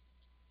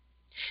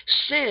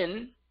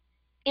 Sin,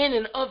 in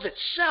and of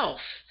itself,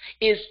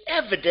 is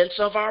evidence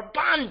of our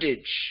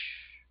bondage,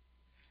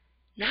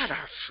 not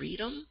our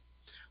freedom.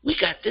 We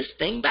got this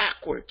thing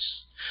backwards.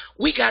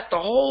 We got the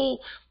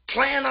whole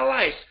plan of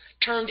life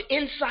turned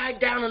inside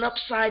down and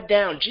upside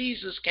down.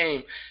 Jesus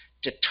came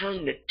to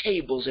turn the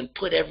tables and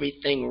put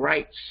everything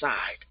right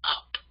side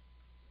up.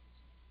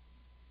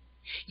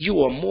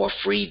 You are more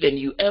free than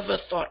you ever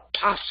thought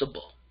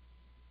possible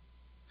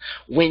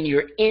when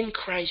you're in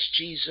Christ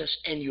Jesus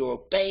and you're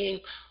obeying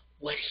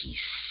what he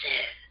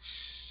says.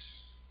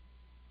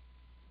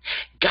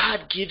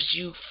 God gives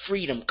you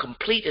freedom,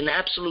 complete and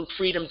absolute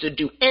freedom to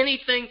do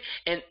anything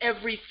and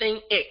everything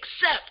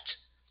except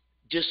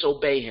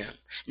disobey him.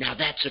 Now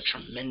that's a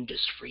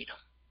tremendous freedom.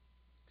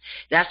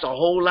 That's a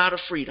whole lot of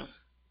freedom.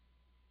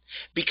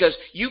 Because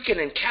you can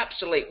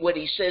encapsulate what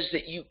he says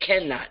that you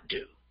cannot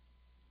do.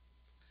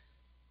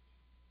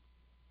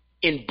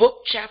 In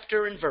book,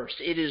 chapter, and verse,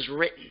 it is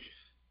written.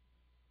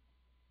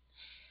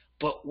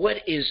 But what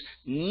is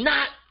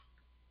not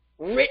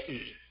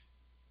written,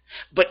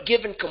 but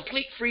given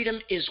complete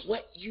freedom, is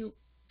what you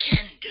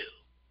can do.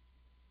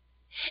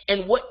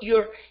 And what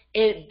you're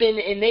been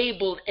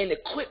enabled and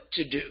equipped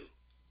to do.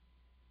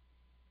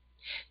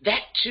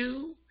 That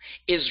too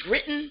is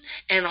written,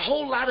 and a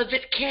whole lot of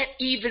it can't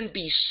even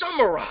be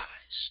summarized.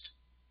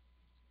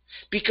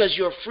 Because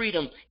your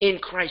freedom in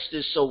Christ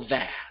is so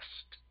vast.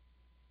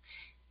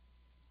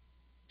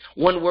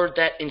 One word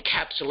that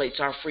encapsulates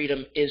our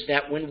freedom is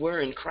that when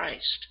we're in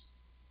Christ,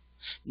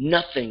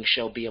 nothing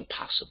shall be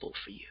impossible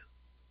for you.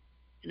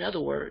 In other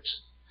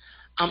words,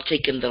 I'm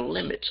taking the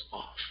limits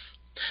off.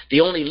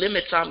 The only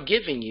limits I'm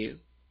giving you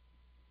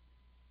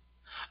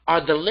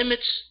are the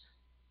limits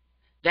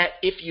that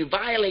if you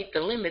violate the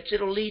limits,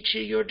 it'll lead to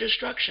your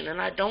destruction.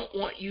 And I don't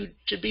want you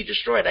to be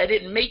destroyed. I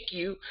didn't make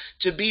you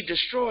to be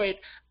destroyed.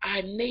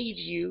 I made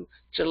you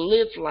to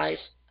live life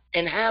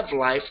and have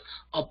life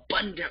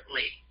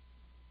abundantly.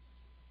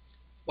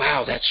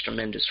 Wow, that's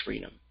tremendous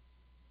freedom.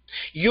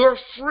 You're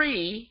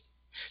free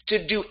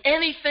to do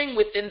anything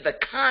within the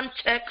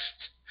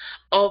context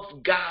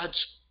of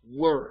God's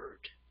word.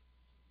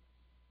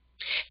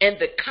 And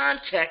the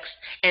context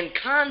and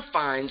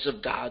confines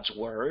of God's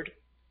word,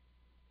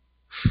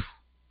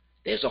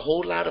 there's a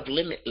whole lot of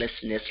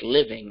limitlessness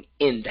living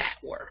in that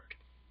word.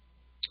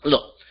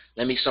 Look,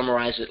 let me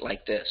summarize it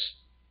like this.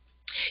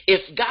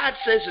 If God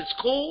says it's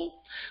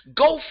cool,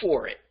 go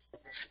for it.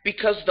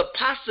 Because the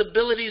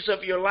possibilities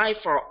of your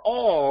life are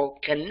all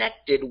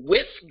connected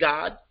with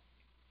God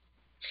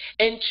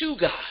and to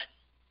God.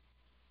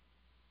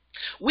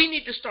 We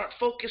need to start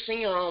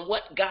focusing on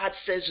what God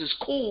says is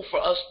cool for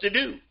us to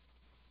do.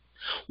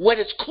 What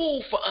is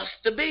cool for us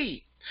to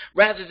be.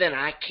 Rather than,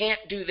 I can't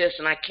do this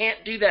and I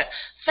can't do that.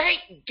 Thank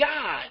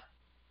God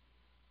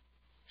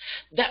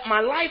that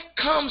my life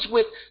comes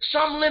with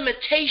some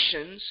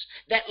limitations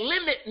that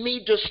limit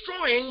me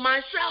destroying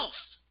myself.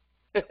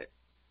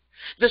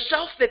 The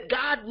self that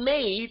God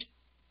made,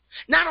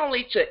 not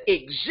only to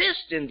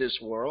exist in this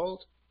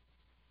world,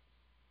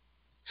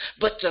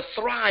 but to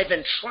thrive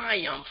and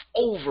triumph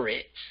over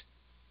it.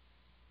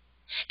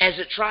 As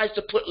it tries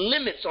to put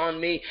limits on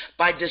me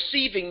by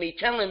deceiving me,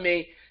 telling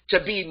me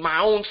to be my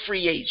own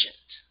free agent.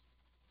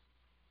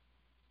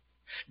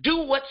 Do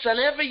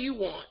whatsoever you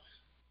want.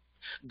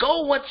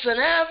 Go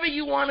whatsoever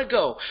you want to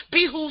go.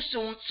 Be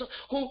whosoever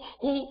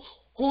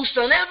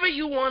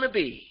you want to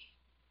be.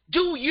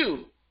 Do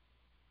you.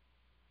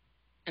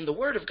 And the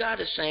Word of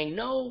God is saying,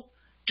 no,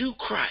 do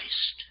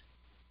Christ.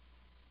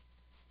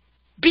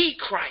 Be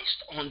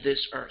Christ on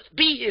this earth.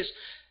 Be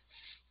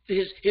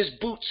his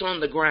boots on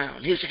the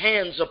ground, his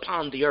hands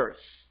upon the earth.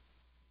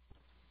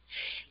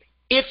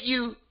 If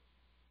you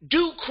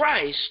do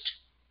Christ,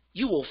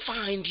 you will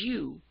find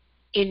you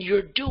in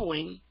your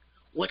doing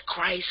what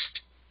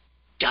Christ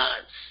does.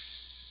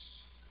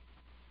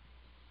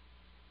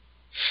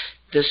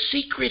 The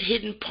secret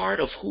hidden part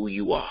of who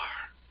you are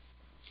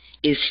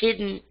is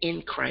hidden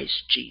in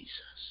Christ Jesus.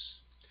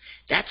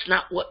 That's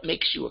not what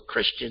makes you a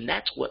Christian.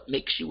 That's what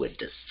makes you a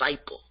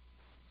disciple.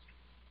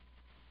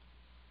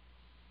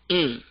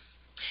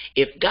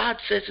 If God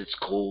says it's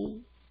cool,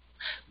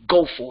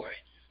 go for it.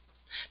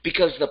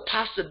 Because the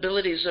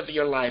possibilities of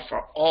your life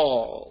are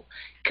all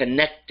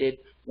connected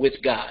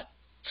with God.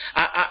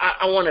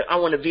 I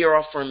want to veer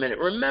off for a minute.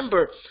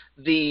 Remember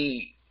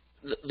the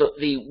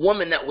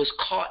woman that was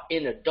caught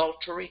in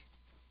adultery?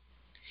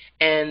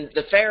 And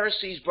the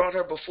Pharisees brought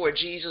her before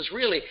Jesus.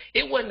 Really,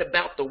 it wasn't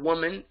about the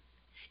woman.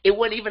 It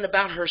wasn't even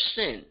about her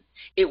sin.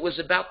 It was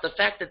about the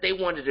fact that they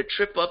wanted to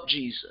trip up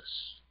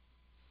Jesus.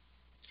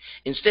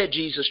 Instead,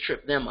 Jesus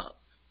tripped them up.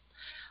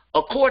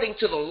 According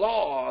to the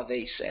law,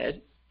 they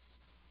said,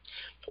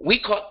 we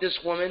caught this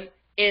woman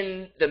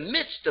in the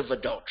midst of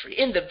adultery,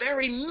 in the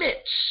very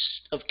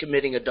midst of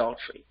committing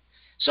adultery.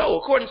 So,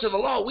 according to the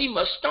law, we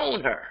must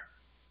stone her.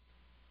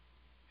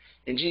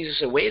 And Jesus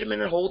said, wait a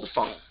minute, hold the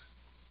phone.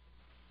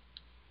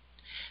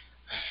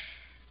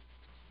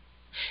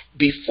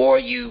 Before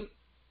you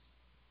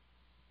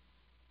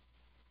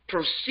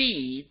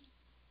proceed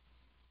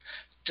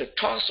to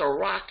toss a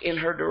rock in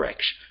her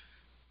direction,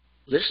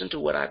 listen to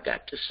what I've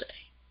got to say.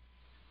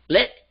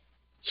 Let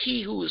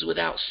he who is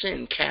without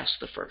sin cast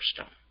the first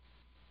stone.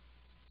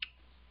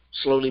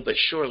 Slowly but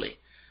surely,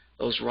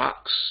 those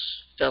rocks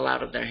fell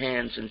out of their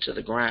hands into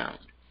the ground.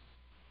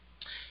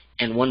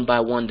 And one by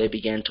one, they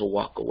began to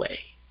walk away.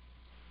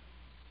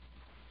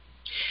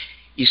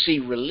 You see,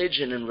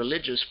 religion and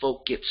religious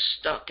folk get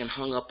stuck and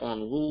hung up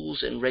on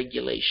rules and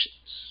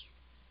regulations.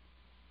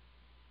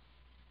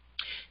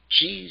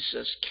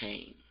 Jesus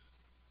came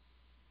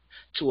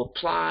to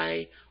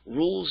apply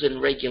rules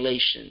and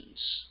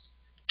regulations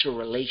to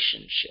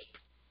relationship,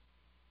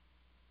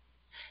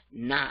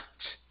 not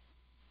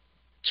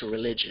to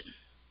religion.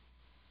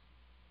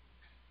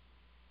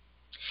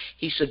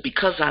 He said,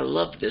 because I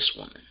love this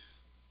woman,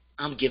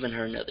 I'm giving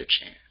her another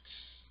chance.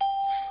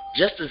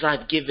 Just as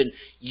I've given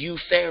you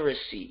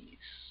Pharisees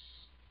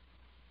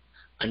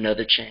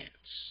another chance,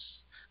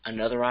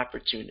 another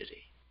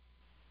opportunity.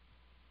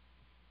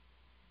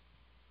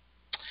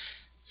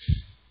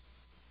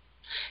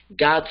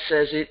 God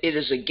says it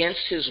is against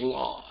his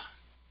law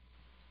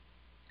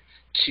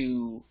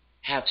to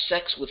have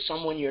sex with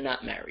someone you're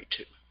not married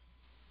to.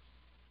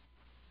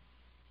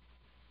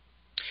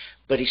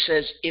 But he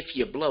says, if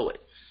you blow it,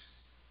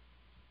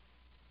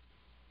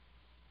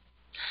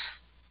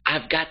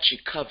 I've got you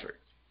covered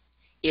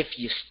if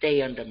you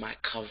stay under my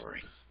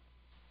covering.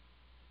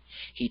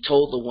 He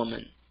told the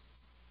woman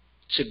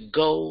to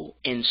go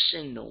and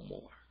sin no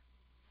more.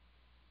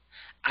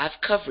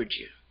 I've covered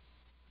you,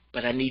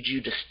 but I need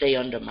you to stay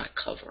under my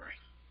covering.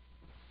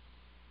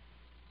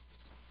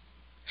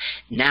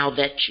 Now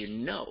that you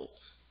know,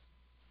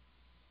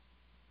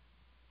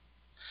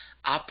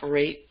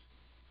 operate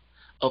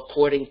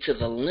according to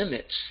the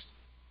limits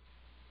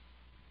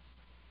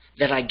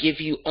that I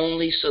give you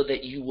only so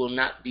that you will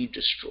not be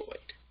destroyed.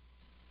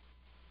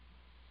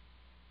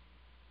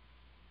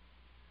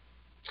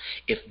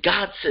 If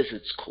God says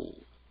it's cool,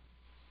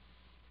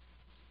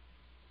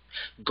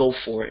 go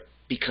for it,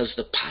 because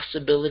the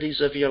possibilities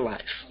of your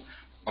life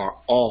are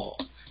all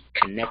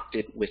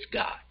connected with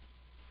God.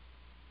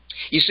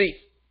 You see,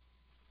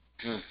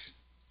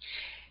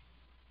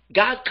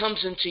 God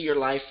comes into your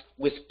life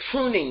with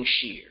pruning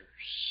shears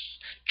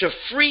to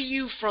free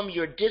you from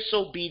your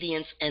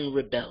disobedience and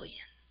rebellion.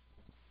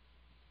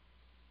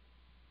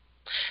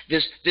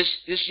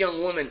 This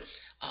young woman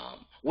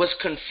was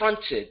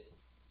confronted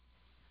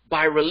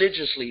by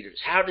religious leaders.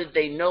 How did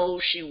they know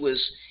she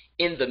was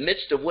in the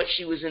midst of what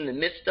she was in the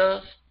midst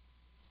of?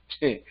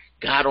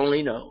 God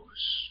only knows.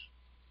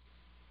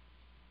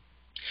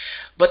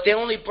 But they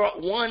only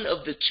brought one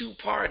of the two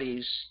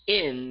parties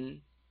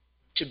in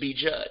to be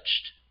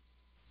judged.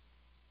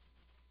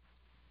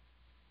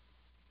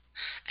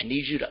 I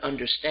need you to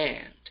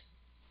understand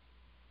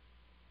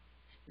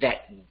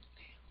that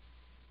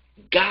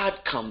God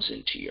comes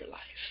into your life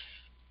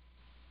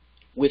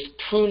with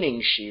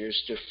pruning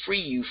shears to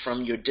free you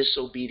from your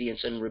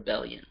disobedience and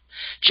rebellion.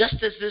 Just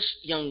as this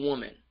young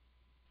woman,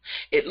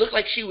 it looked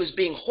like she was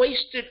being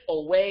hoisted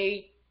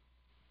away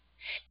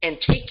and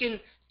taken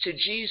to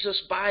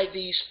Jesus by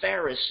these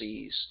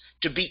Pharisees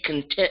to be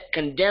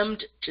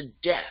condemned to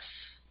death,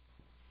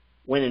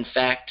 when in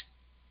fact,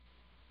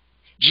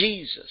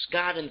 Jesus,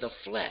 God in the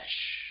flesh,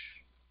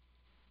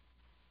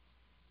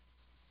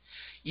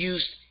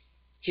 used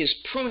his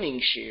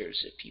pruning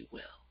shears, if you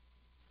will,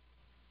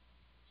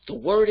 the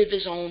word of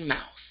his own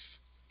mouth,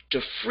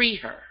 to free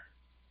her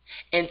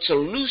and to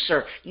loose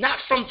her, not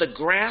from the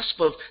grasp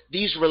of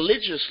these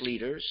religious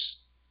leaders,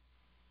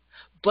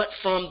 but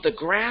from the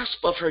grasp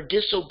of her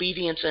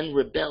disobedience and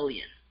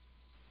rebellion.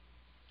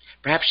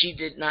 Perhaps she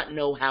did not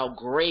know how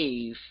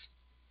grave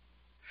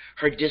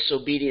her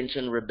disobedience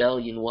and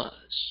rebellion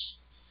was.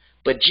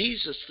 But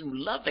Jesus,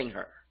 through loving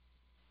her,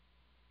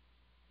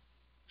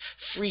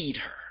 freed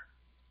her.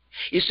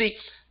 You see,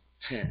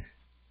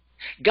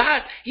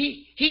 God,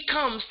 He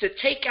comes to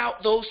take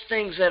out those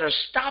things that are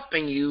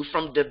stopping you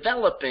from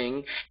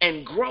developing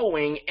and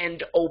growing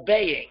and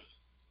obeying.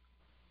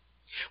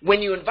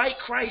 When you invite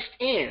Christ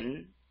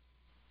in,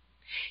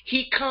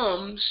 He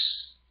comes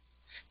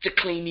to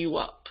clean you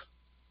up.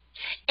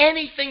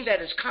 Anything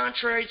that is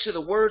contrary to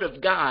the Word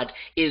of God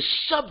is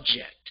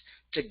subject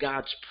to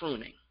God's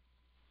pruning.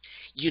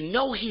 You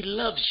know He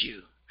loves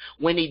you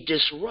when He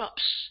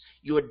disrupts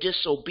your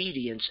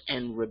disobedience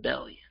and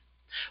rebellion.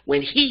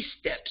 When He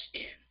steps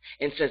in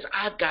and says,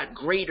 I've got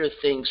greater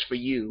things for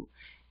you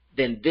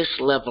than this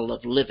level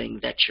of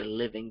living that you're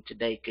living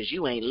today, because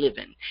you ain't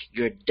living,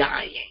 you're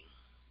dying.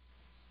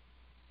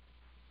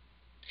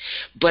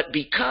 But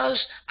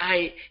because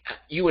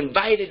you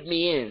invited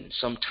me in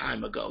some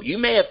time ago, you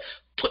may have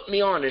put me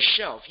on a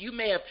shelf. You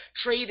may have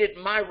traded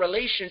my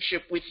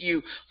relationship with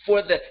you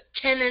for the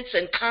tenets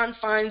and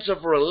confines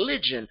of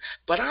religion.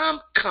 But I'm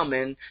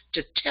coming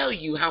to tell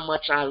you how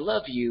much I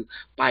love you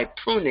by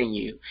pruning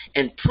you.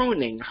 And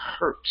pruning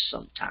hurts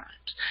sometimes.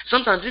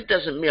 Sometimes it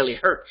doesn't merely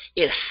hurt,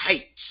 it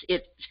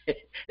hides.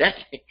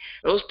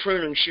 Those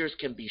pruning shears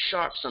can be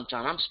sharp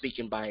sometimes. I'm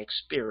speaking by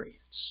experience.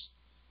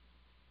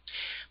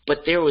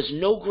 But there was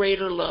no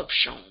greater love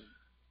shown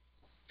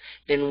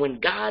than when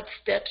God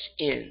steps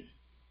in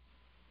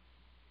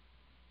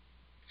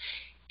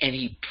and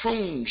He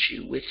prunes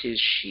you with His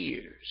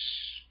shears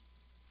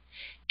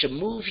to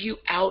move you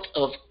out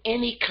of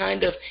any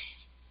kind of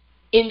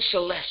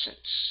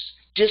insolescence,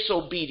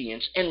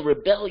 disobedience, and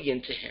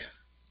rebellion to Him,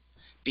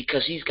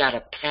 because He's got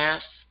a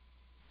path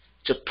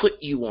to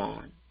put you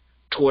on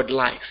toward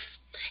life.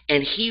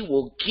 And He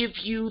will give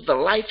you the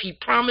life He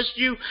promised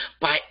you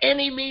by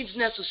any means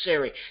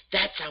necessary.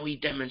 That's how He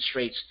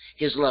demonstrates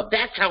His love.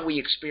 That's how we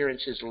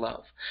experience His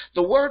love.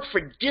 The word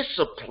for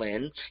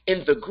discipline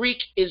in the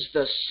Greek is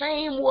the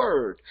same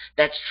word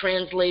that's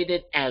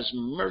translated as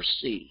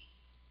mercy.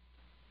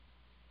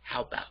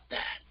 How about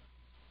that?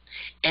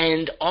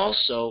 And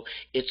also,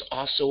 it's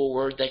also a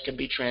word that can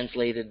be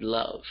translated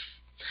love.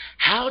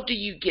 How do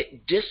you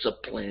get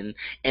discipline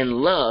and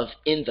love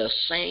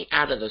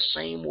out of the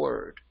same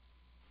word?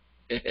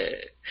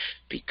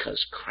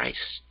 Because Christ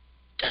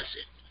does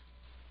it.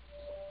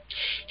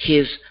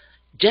 His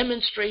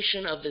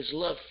demonstration of His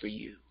love for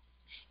you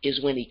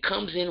is when He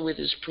comes in with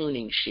His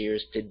pruning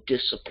shears to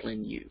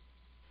discipline you.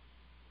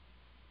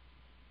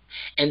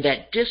 And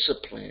that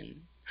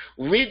discipline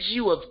rids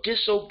you of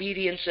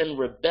disobedience and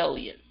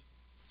rebellion,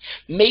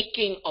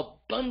 making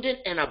abundant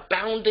and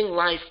abounding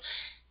life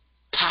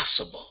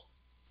possible,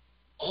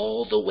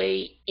 all the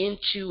way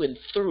into and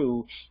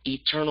through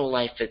eternal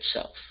life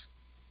itself.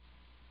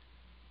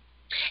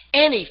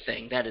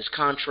 Anything that is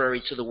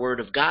contrary to the Word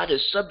of God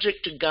is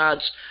subject to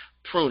God's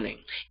pruning.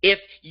 If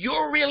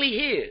you're really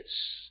His,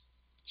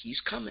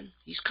 He's coming.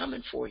 He's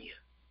coming for you.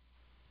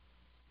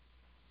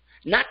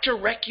 Not to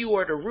wreck you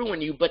or to ruin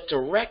you, but to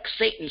wreck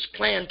Satan's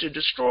plan to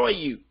destroy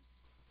you.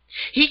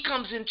 He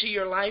comes into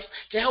your life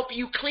to help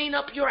you clean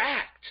up your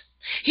act.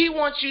 He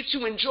wants you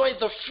to enjoy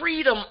the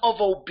freedom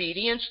of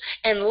obedience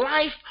and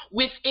life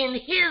within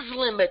His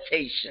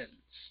limitations.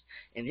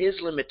 And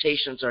His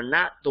limitations are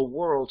not the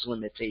world's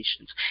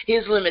limitations.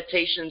 His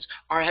limitations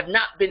have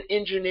not been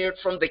engineered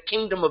from the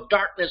kingdom of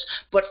darkness,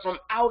 but from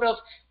out of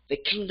the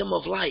kingdom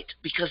of light,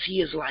 because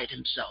He is light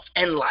Himself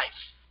and life.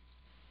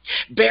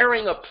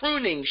 Bearing a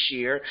pruning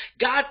shear,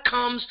 God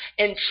comes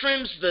and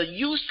trims the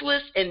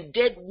useless and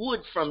dead wood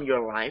from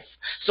your life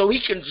so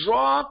He can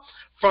draw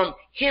from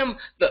Him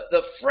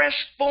the fresh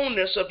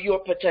fullness of your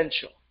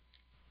potential.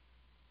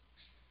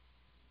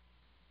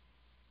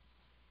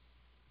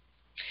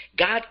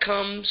 God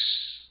comes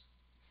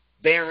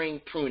bearing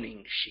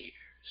pruning shears.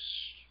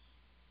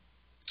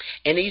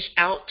 And He's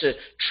out to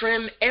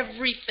trim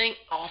everything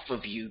off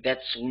of you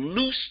that's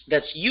loose,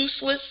 that's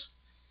useless,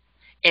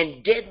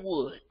 and dead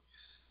wood,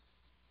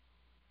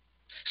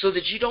 so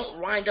that you don't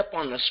wind up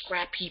on the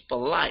scrap heap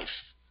of life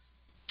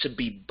to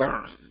be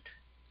burned.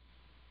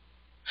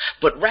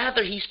 But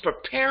rather, He's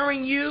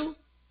preparing you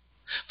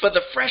for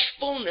the fresh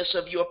fullness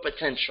of your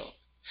potential.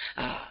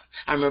 I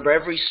remember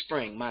every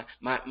spring,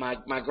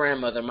 my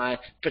grandmother, my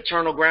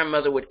paternal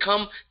grandmother, would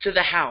come to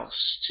the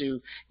house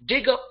to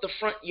dig up the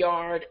front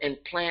yard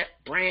and plant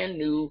brand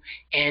new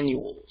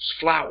annuals,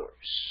 flowers.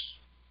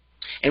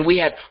 And we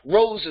had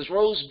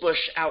rose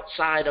bush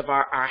outside of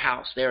our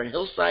house there in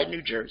Hillside,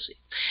 New Jersey.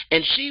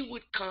 And she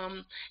would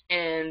come,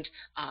 and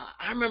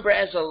I remember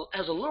as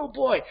a little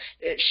boy,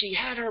 she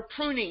had her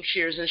pruning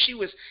shears, and she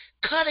was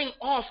cutting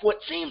off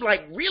what seemed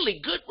like really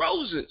good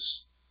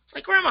roses.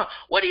 Like, Grandma,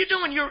 what are you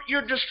doing?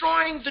 You're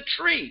destroying the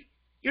tree.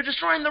 You're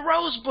destroying the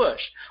rose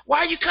bush. Why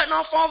are you cutting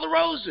off all the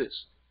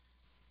roses?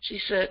 She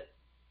said,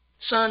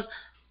 son,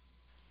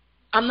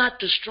 I'm not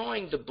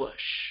destroying the bush.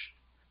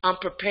 I'm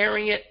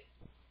preparing it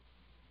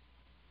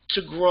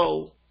to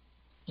grow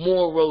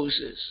more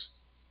roses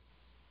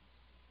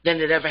than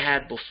it ever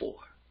had before.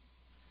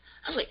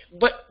 I was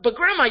like, but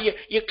Grandma,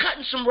 you're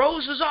cutting some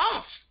roses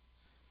off.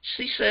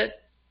 She said,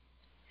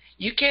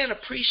 you can't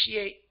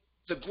appreciate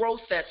the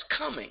growth that's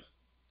coming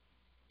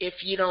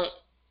if you don't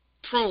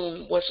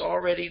prune what's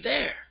already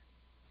there.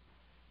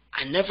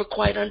 I never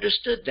quite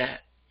understood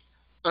that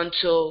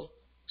until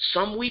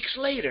some weeks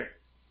later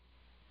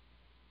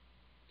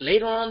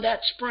on that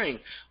spring,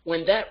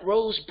 when that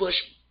rose bush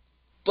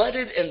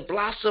budded and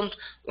blossomed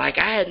like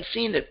I hadn't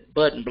seen it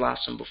bud and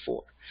blossom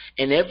before.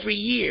 And every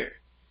year,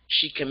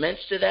 she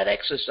commenced to that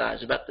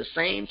exercise about the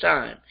same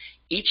time,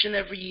 each and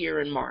every year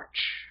in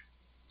March.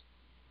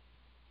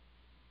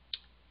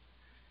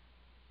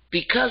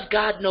 Because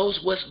God knows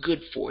what's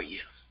good for you.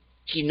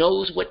 He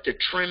knows what to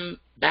trim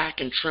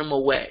back and trim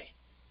away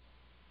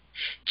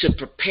to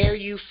prepare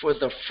you for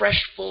the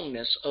fresh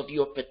fullness of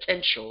your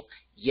potential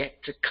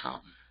yet to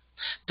come.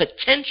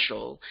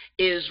 Potential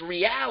is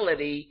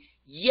reality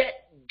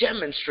yet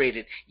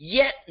demonstrated,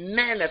 yet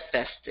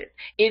manifested.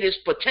 It is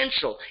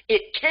potential.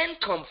 It can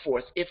come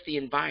forth if the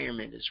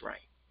environment is right.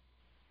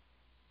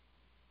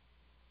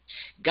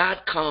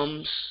 God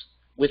comes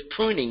with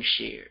pruning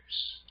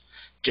shears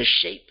to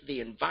shape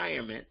the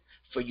environment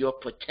for your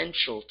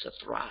potential to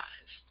thrive.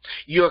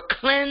 You're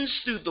cleansed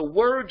through the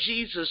word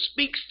Jesus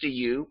speaks to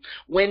you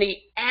when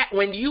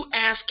you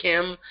ask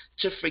him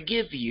to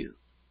forgive you.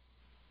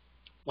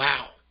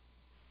 Wow.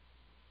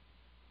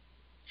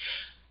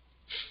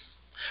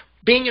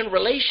 Being in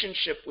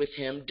relationship with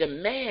him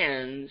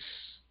demands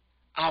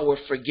our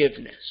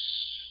forgiveness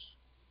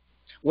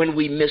when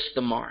we miss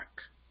the mark.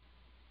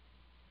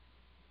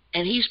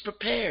 And he's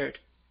prepared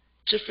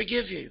to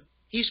forgive you.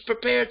 He's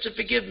prepared to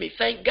forgive me.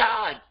 Thank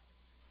God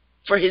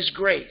for his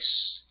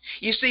grace.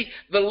 You see,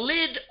 the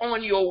lid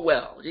on your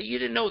well, you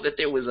didn't know that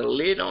there was a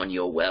lid on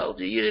your well.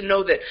 You didn't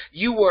know that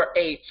you were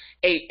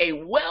a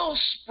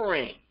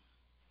wellspring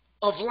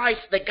of life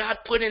that God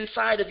put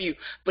inside of you,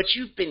 but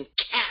you've been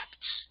capped.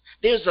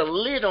 There's a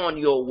lid on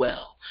your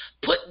well,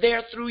 put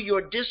there through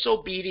your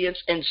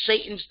disobedience and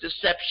Satan's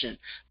deception.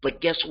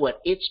 But guess what?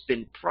 It's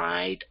been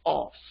pried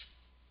off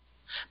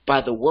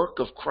by the work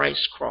of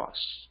Christ's cross.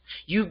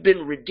 You've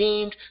been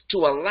redeemed to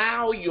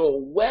allow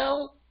your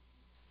well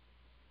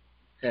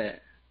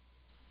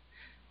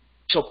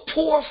to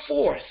pour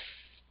forth.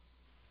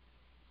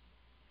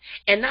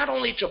 And not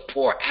only to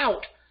pour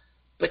out,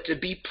 but to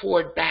be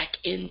poured back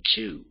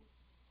into.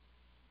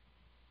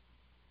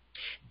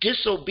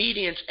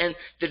 Disobedience and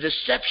the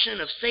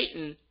deception of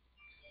Satan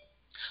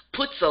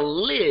puts a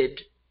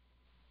lid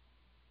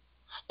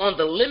on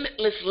the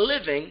limitless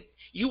living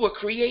you were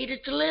created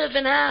to live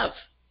and have.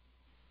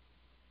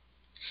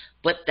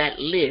 But that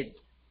lid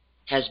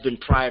has been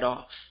pried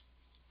off.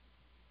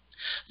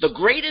 The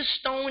greatest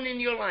stone in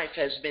your life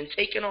has been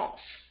taken off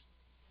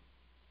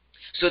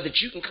so that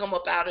you can come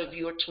up out of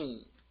your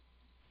tomb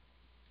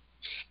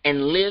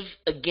and live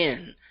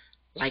again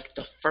like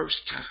the first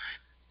time.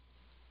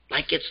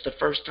 Like it's the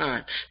first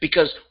time.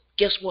 Because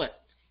guess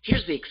what?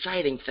 Here's the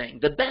exciting thing.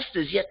 The best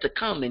is yet to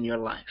come in your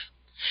life.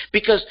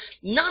 Because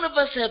none of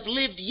us have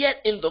lived yet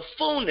in the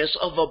fullness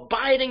of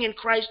abiding in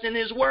Christ and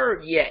his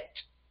word yet.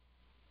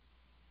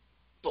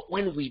 But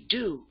when we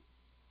do,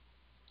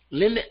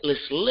 limitless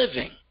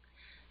living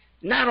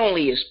not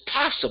only is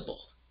possible,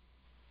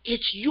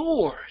 it's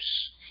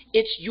yours.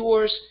 It's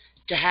yours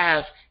to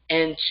have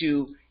and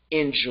to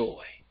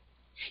enjoy.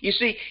 You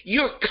see,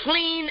 you're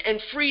clean and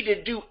free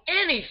to do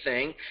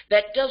anything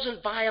that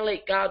doesn't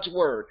violate God's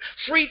word.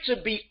 Free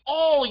to be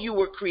all you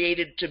were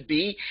created to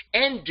be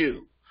and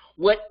do.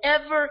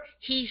 Whatever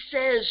he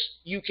says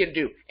you can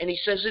do. And he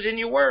says it in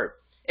your word.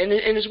 And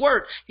in his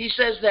word, he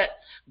says that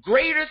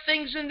greater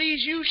things than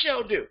these you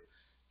shall do.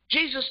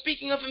 Jesus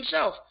speaking of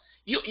himself.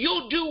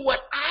 You'll do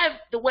what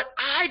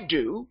I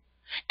do,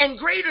 and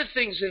greater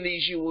things than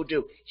these you will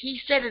do. He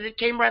said it. It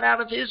came right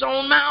out of his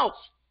own mouth.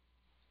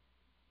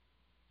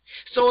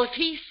 So if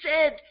he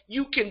said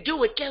you can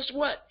do it, guess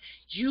what?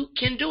 You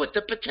can do it.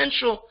 The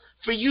potential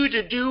for you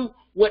to do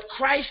what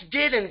Christ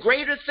did and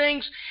greater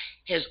things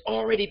has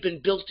already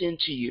been built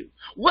into you.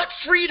 What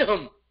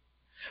freedom?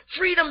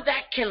 Freedom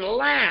that can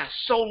last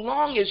so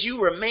long as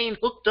you remain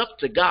hooked up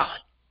to God.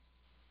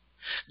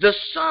 The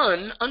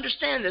Son,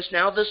 understand this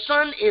now, the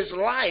Son is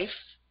life,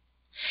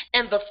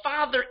 and the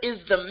Father is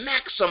the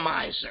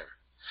maximizer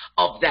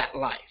of that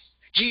life.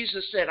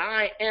 Jesus said,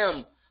 I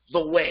am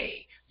the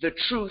way, the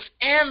truth,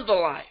 and the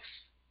life.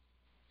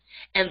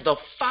 And the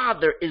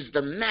Father is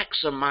the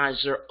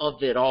maximizer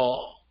of it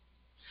all.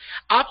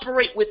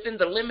 Operate within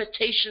the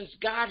limitations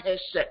God has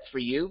set for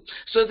you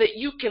so that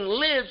you can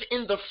live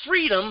in the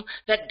freedom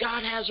that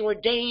God has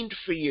ordained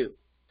for you.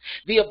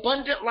 The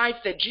abundant life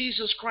that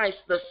Jesus Christ,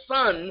 the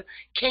Son,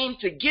 came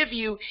to give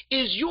you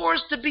is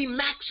yours to be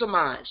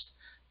maximized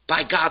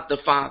by God the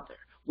Father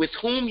with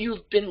whom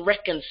you've been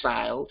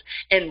reconciled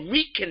and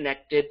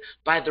reconnected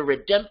by the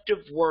redemptive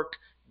work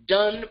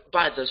done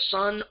by the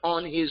Son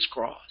on his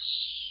cross.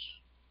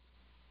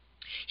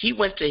 He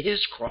went to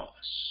his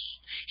cross.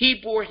 He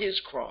bore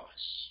his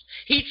cross.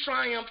 He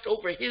triumphed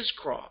over his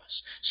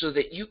cross so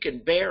that you can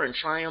bear and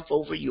triumph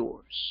over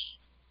yours.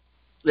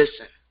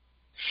 Listen,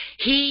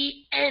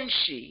 he and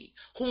she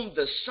whom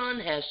the Son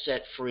has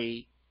set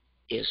free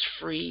is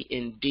free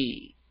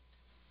indeed.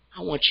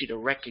 I want you to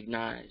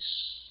recognize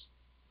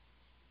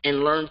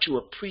and learn to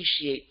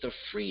appreciate the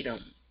freedom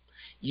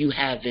you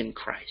have in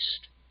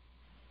Christ.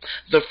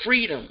 The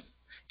freedom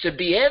to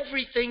be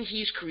everything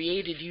he's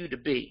created you to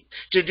be,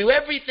 to do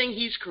everything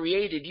he's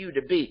created you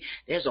to be.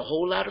 There's a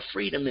whole lot of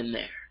freedom in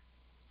there.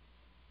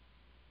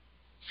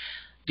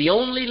 The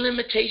only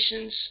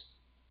limitations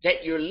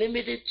that you're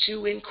limited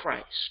to in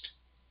Christ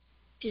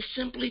is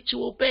simply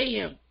to obey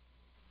him.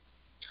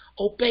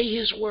 Obey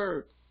his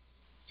word.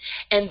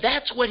 And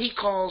that's what he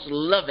calls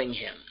loving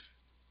him.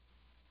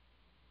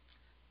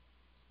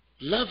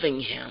 Loving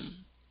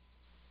him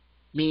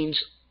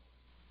means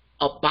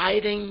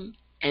abiding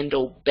and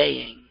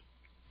obeying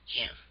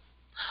him.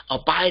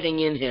 Abiding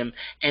in him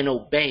and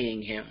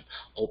obeying him.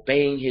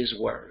 Obeying his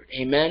word.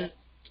 Amen?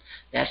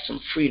 That's some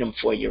freedom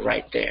for you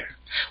right there.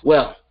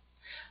 Well,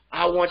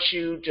 I want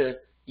you to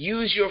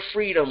use your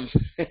freedom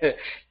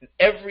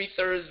every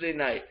Thursday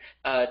night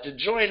to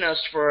join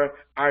us for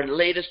our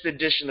latest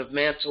edition of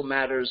Mantle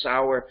Matters,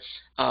 our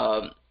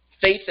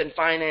Faith and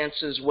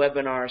Finances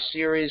webinar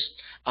series.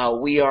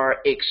 We are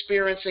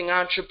experiencing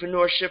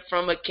entrepreneurship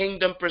from a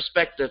kingdom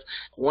perspective.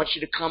 I want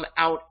you to come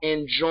out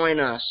and join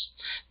us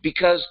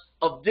because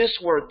of this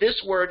word.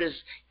 This word is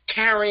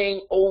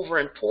carrying over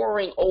and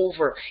pouring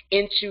over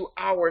into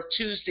our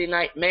Tuesday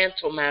night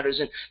Mantle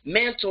Matters. And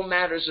Mantle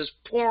Matters is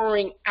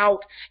pouring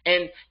out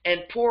and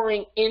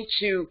pouring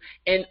into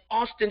and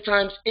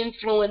oftentimes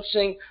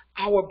influencing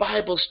our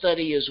Bible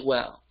study as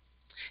well.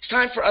 It's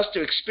time for us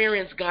to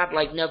experience God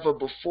like never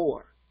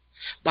before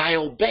by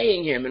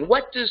obeying him. And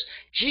what does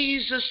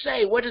Jesus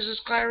say? What is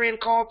his clarion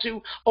call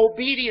to?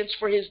 Obedience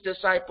for his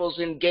disciples.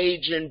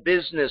 Engage in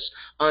business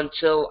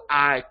until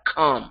I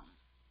come.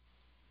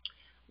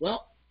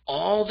 Well,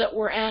 all that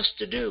we're asked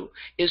to do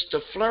is to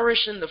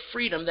flourish in the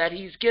freedom that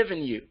he's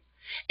given you.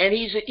 And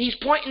he's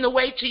pointing the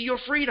way to your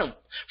freedom.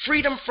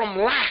 Freedom from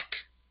lack.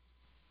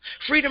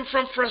 Freedom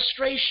from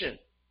frustration.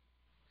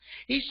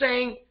 He's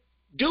saying,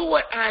 do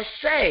what I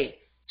say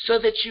so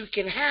that you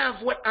can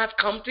have what I've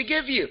come to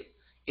give you.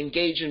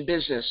 Engage in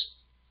business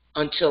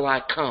until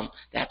I come.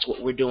 That's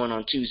what we're doing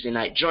on Tuesday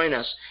night. Join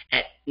us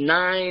at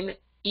 9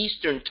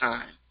 Eastern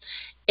Time,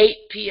 8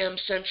 p.m.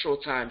 Central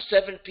Time,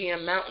 7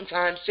 p.m. Mountain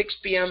Time, 6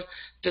 p.m.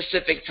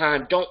 Pacific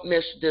Time. Don't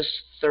miss this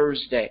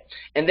Thursday.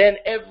 And then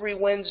every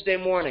Wednesday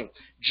morning,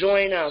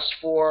 join us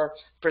for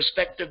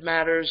Perspective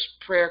Matters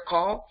prayer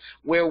call,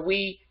 where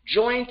we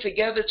join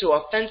together to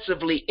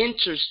offensively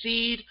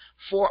intercede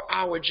for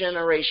our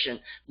generation.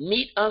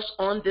 Meet us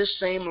on this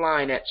same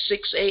line at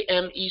 6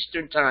 a.m.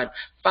 Eastern Time,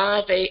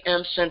 5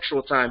 a.m.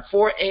 Central Time,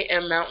 4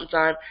 a.m. Mountain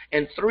Time,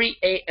 and 3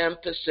 a.m.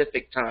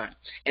 Pacific Time.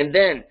 And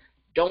then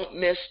don't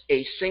miss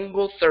a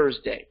single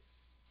Thursday.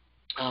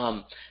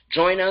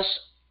 Join us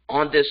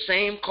on this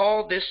same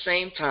call, this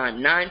same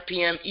time, 9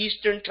 p.m.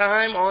 Eastern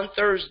Time on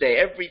Thursday,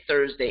 every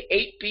Thursday,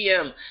 8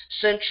 p.m.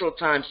 Central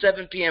Time,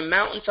 7 p.m.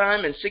 Mountain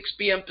Time, and 6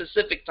 p.m.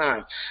 Pacific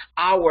Time.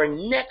 Our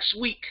next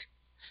week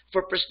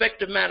for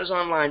Perspective Matters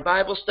Online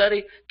Bible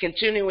Study,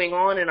 continuing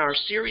on in our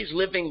series,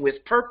 Living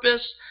with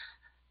Purpose,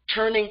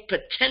 Turning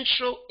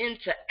Potential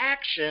into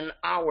Action.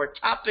 Our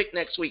topic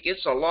next week,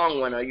 it's a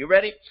long one. Are you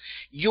ready?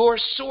 Your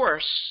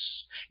source,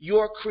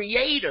 your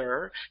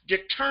creator,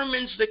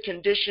 determines the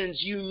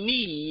conditions you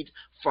need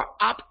for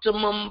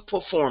optimum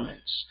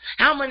performance.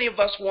 How many of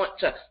us want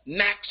to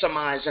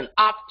maximize and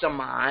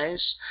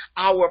optimize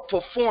our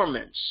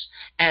performance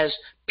as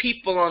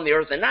people on the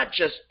earth, and not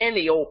just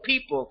any old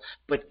people,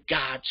 but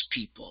God's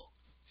people,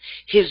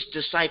 his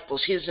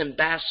disciples, his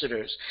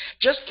ambassadors?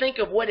 Just think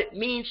of what it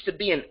means to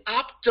be an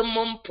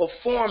optimum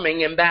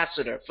performing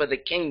ambassador for the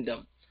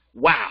kingdom.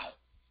 Wow.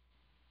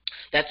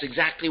 That's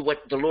exactly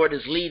what the Lord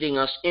is leading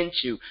us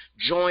into.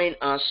 Join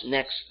us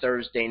next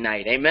Thursday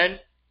night. Amen?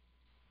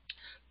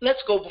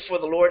 Let's go before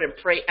the Lord and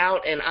pray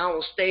out, and I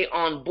will stay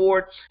on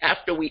board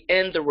after we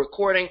end the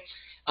recording.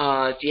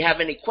 If you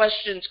have any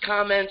questions,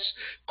 comments,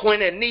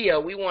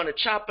 koinonia, we want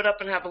to chop it up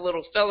and have a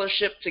little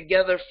fellowship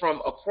together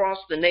from across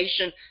the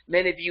nation.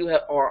 Many of you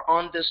are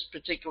on this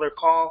particular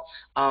call.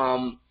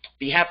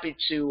 Be happy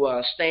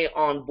to stay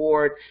on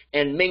board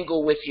and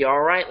mingle with you.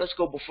 All right, let's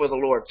go before the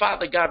Lord.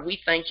 Father God,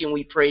 we thank you and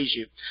we praise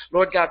you,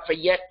 Lord God, for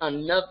yet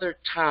another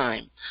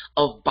time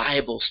of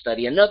Bible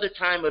study, another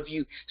time of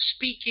you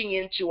speaking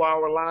into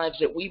our lives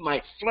that we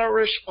might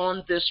flourish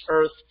on this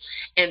earth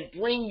and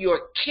bring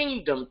your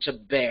kingdom to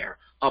bear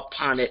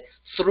upon it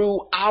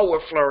through our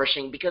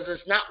flourishing, because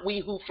it's not we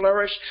who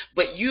flourish,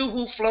 but you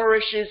who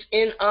flourishes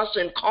in us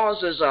and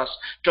causes us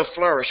to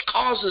flourish,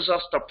 causes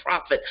us to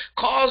profit,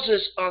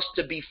 causes us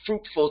to be be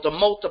fruitful, to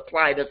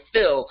multiply, to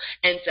fill,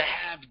 and to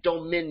have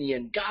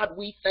dominion. God,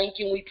 we thank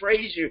you and we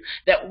praise you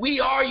that we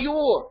are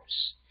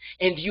yours.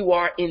 And you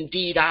are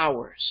indeed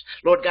ours.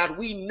 Lord God,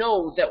 we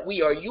know that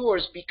we are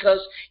yours because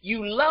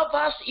you love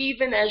us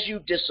even as you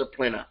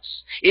discipline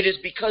us. It is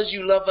because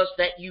you love us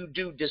that you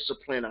do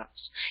discipline us.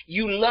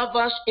 You love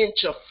us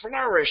into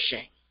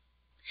flourishing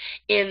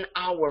in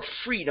our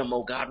freedom,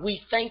 oh God.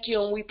 We thank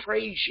you and we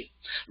praise you.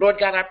 Lord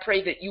God, I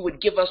pray that you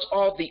would give us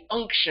all the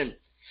unction,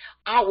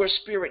 our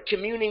spirit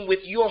communing with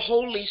your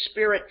Holy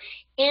Spirit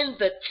in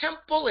the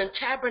temple and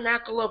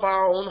tabernacle of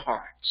our own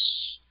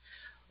hearts.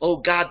 Oh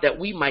God, that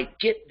we might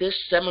get this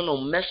seminal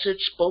message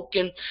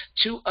spoken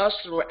to us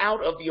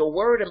throughout of your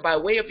word and by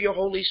way of your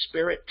Holy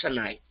Spirit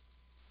tonight.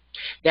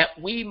 That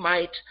we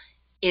might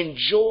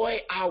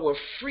enjoy our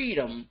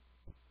freedom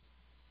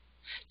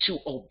to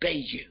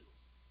obey you.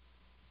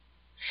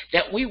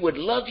 That we would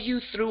love you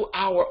through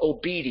our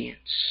obedience.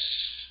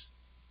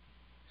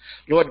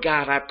 Lord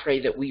God, I pray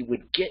that we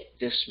would get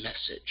this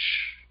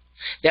message.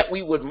 That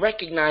we would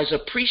recognize,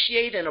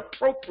 appreciate, and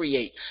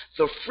appropriate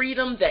the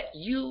freedom that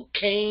you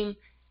came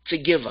to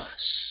give us,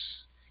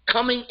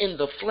 coming in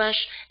the flesh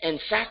and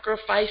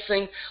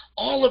sacrificing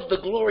all of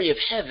the glory of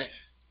heaven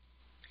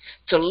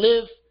to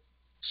live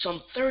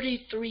some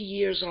 33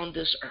 years on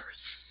this earth,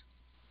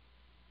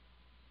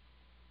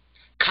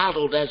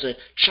 coddled as a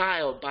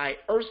child by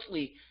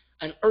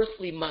an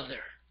earthly mother,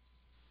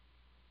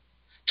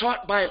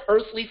 taught by an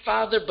earthly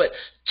father, but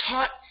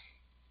taught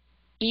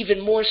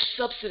even more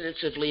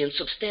substantively and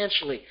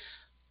substantially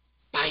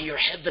by your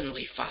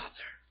heavenly Father,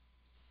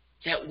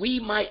 that we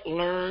might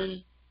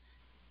learn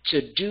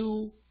to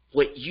do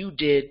what you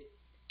did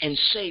and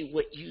say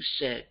what you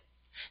said,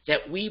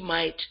 that we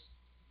might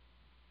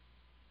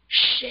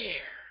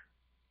share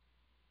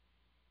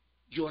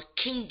your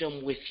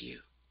kingdom with you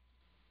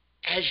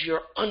as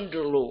your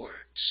underlords,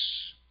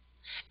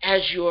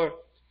 as your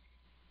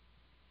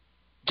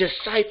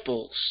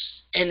disciples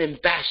and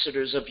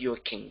ambassadors of your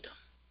kingdom.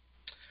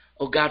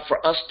 Oh God,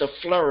 for us to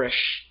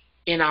flourish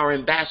in our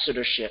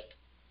ambassadorship,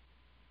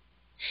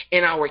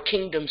 in our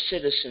kingdom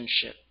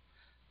citizenship.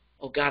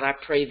 Oh God, I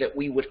pray that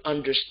we would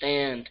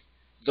understand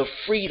the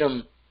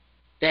freedom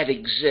that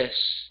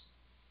exists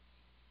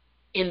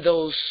in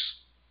those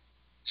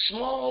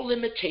small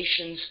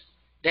limitations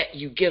that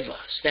you give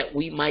us, that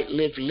we might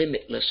live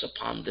limitless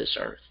upon this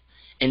earth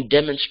and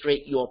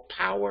demonstrate your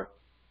power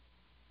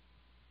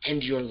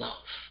and your love.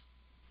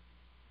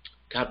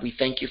 God, we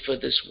thank you for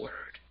this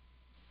word.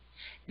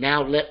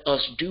 Now let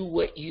us do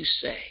what you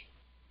say,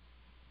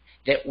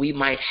 that we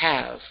might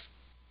have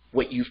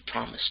what you've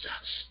promised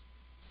us.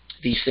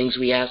 These things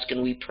we ask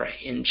and we pray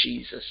in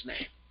Jesus'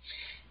 name.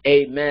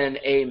 Amen,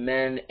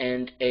 amen,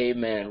 and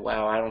amen.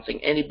 Wow, I don't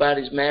think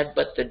anybody's mad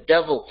but the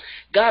devil.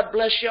 God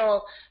bless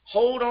y'all.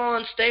 Hold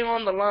on, stay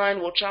on the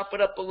line. We'll chop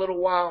it up a little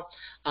while.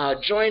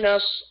 Join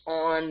us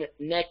on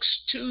next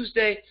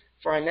Tuesday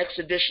for our next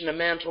edition of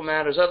Mantle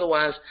Matters.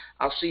 Otherwise,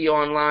 I'll see you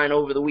online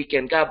over the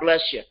weekend. God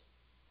bless you.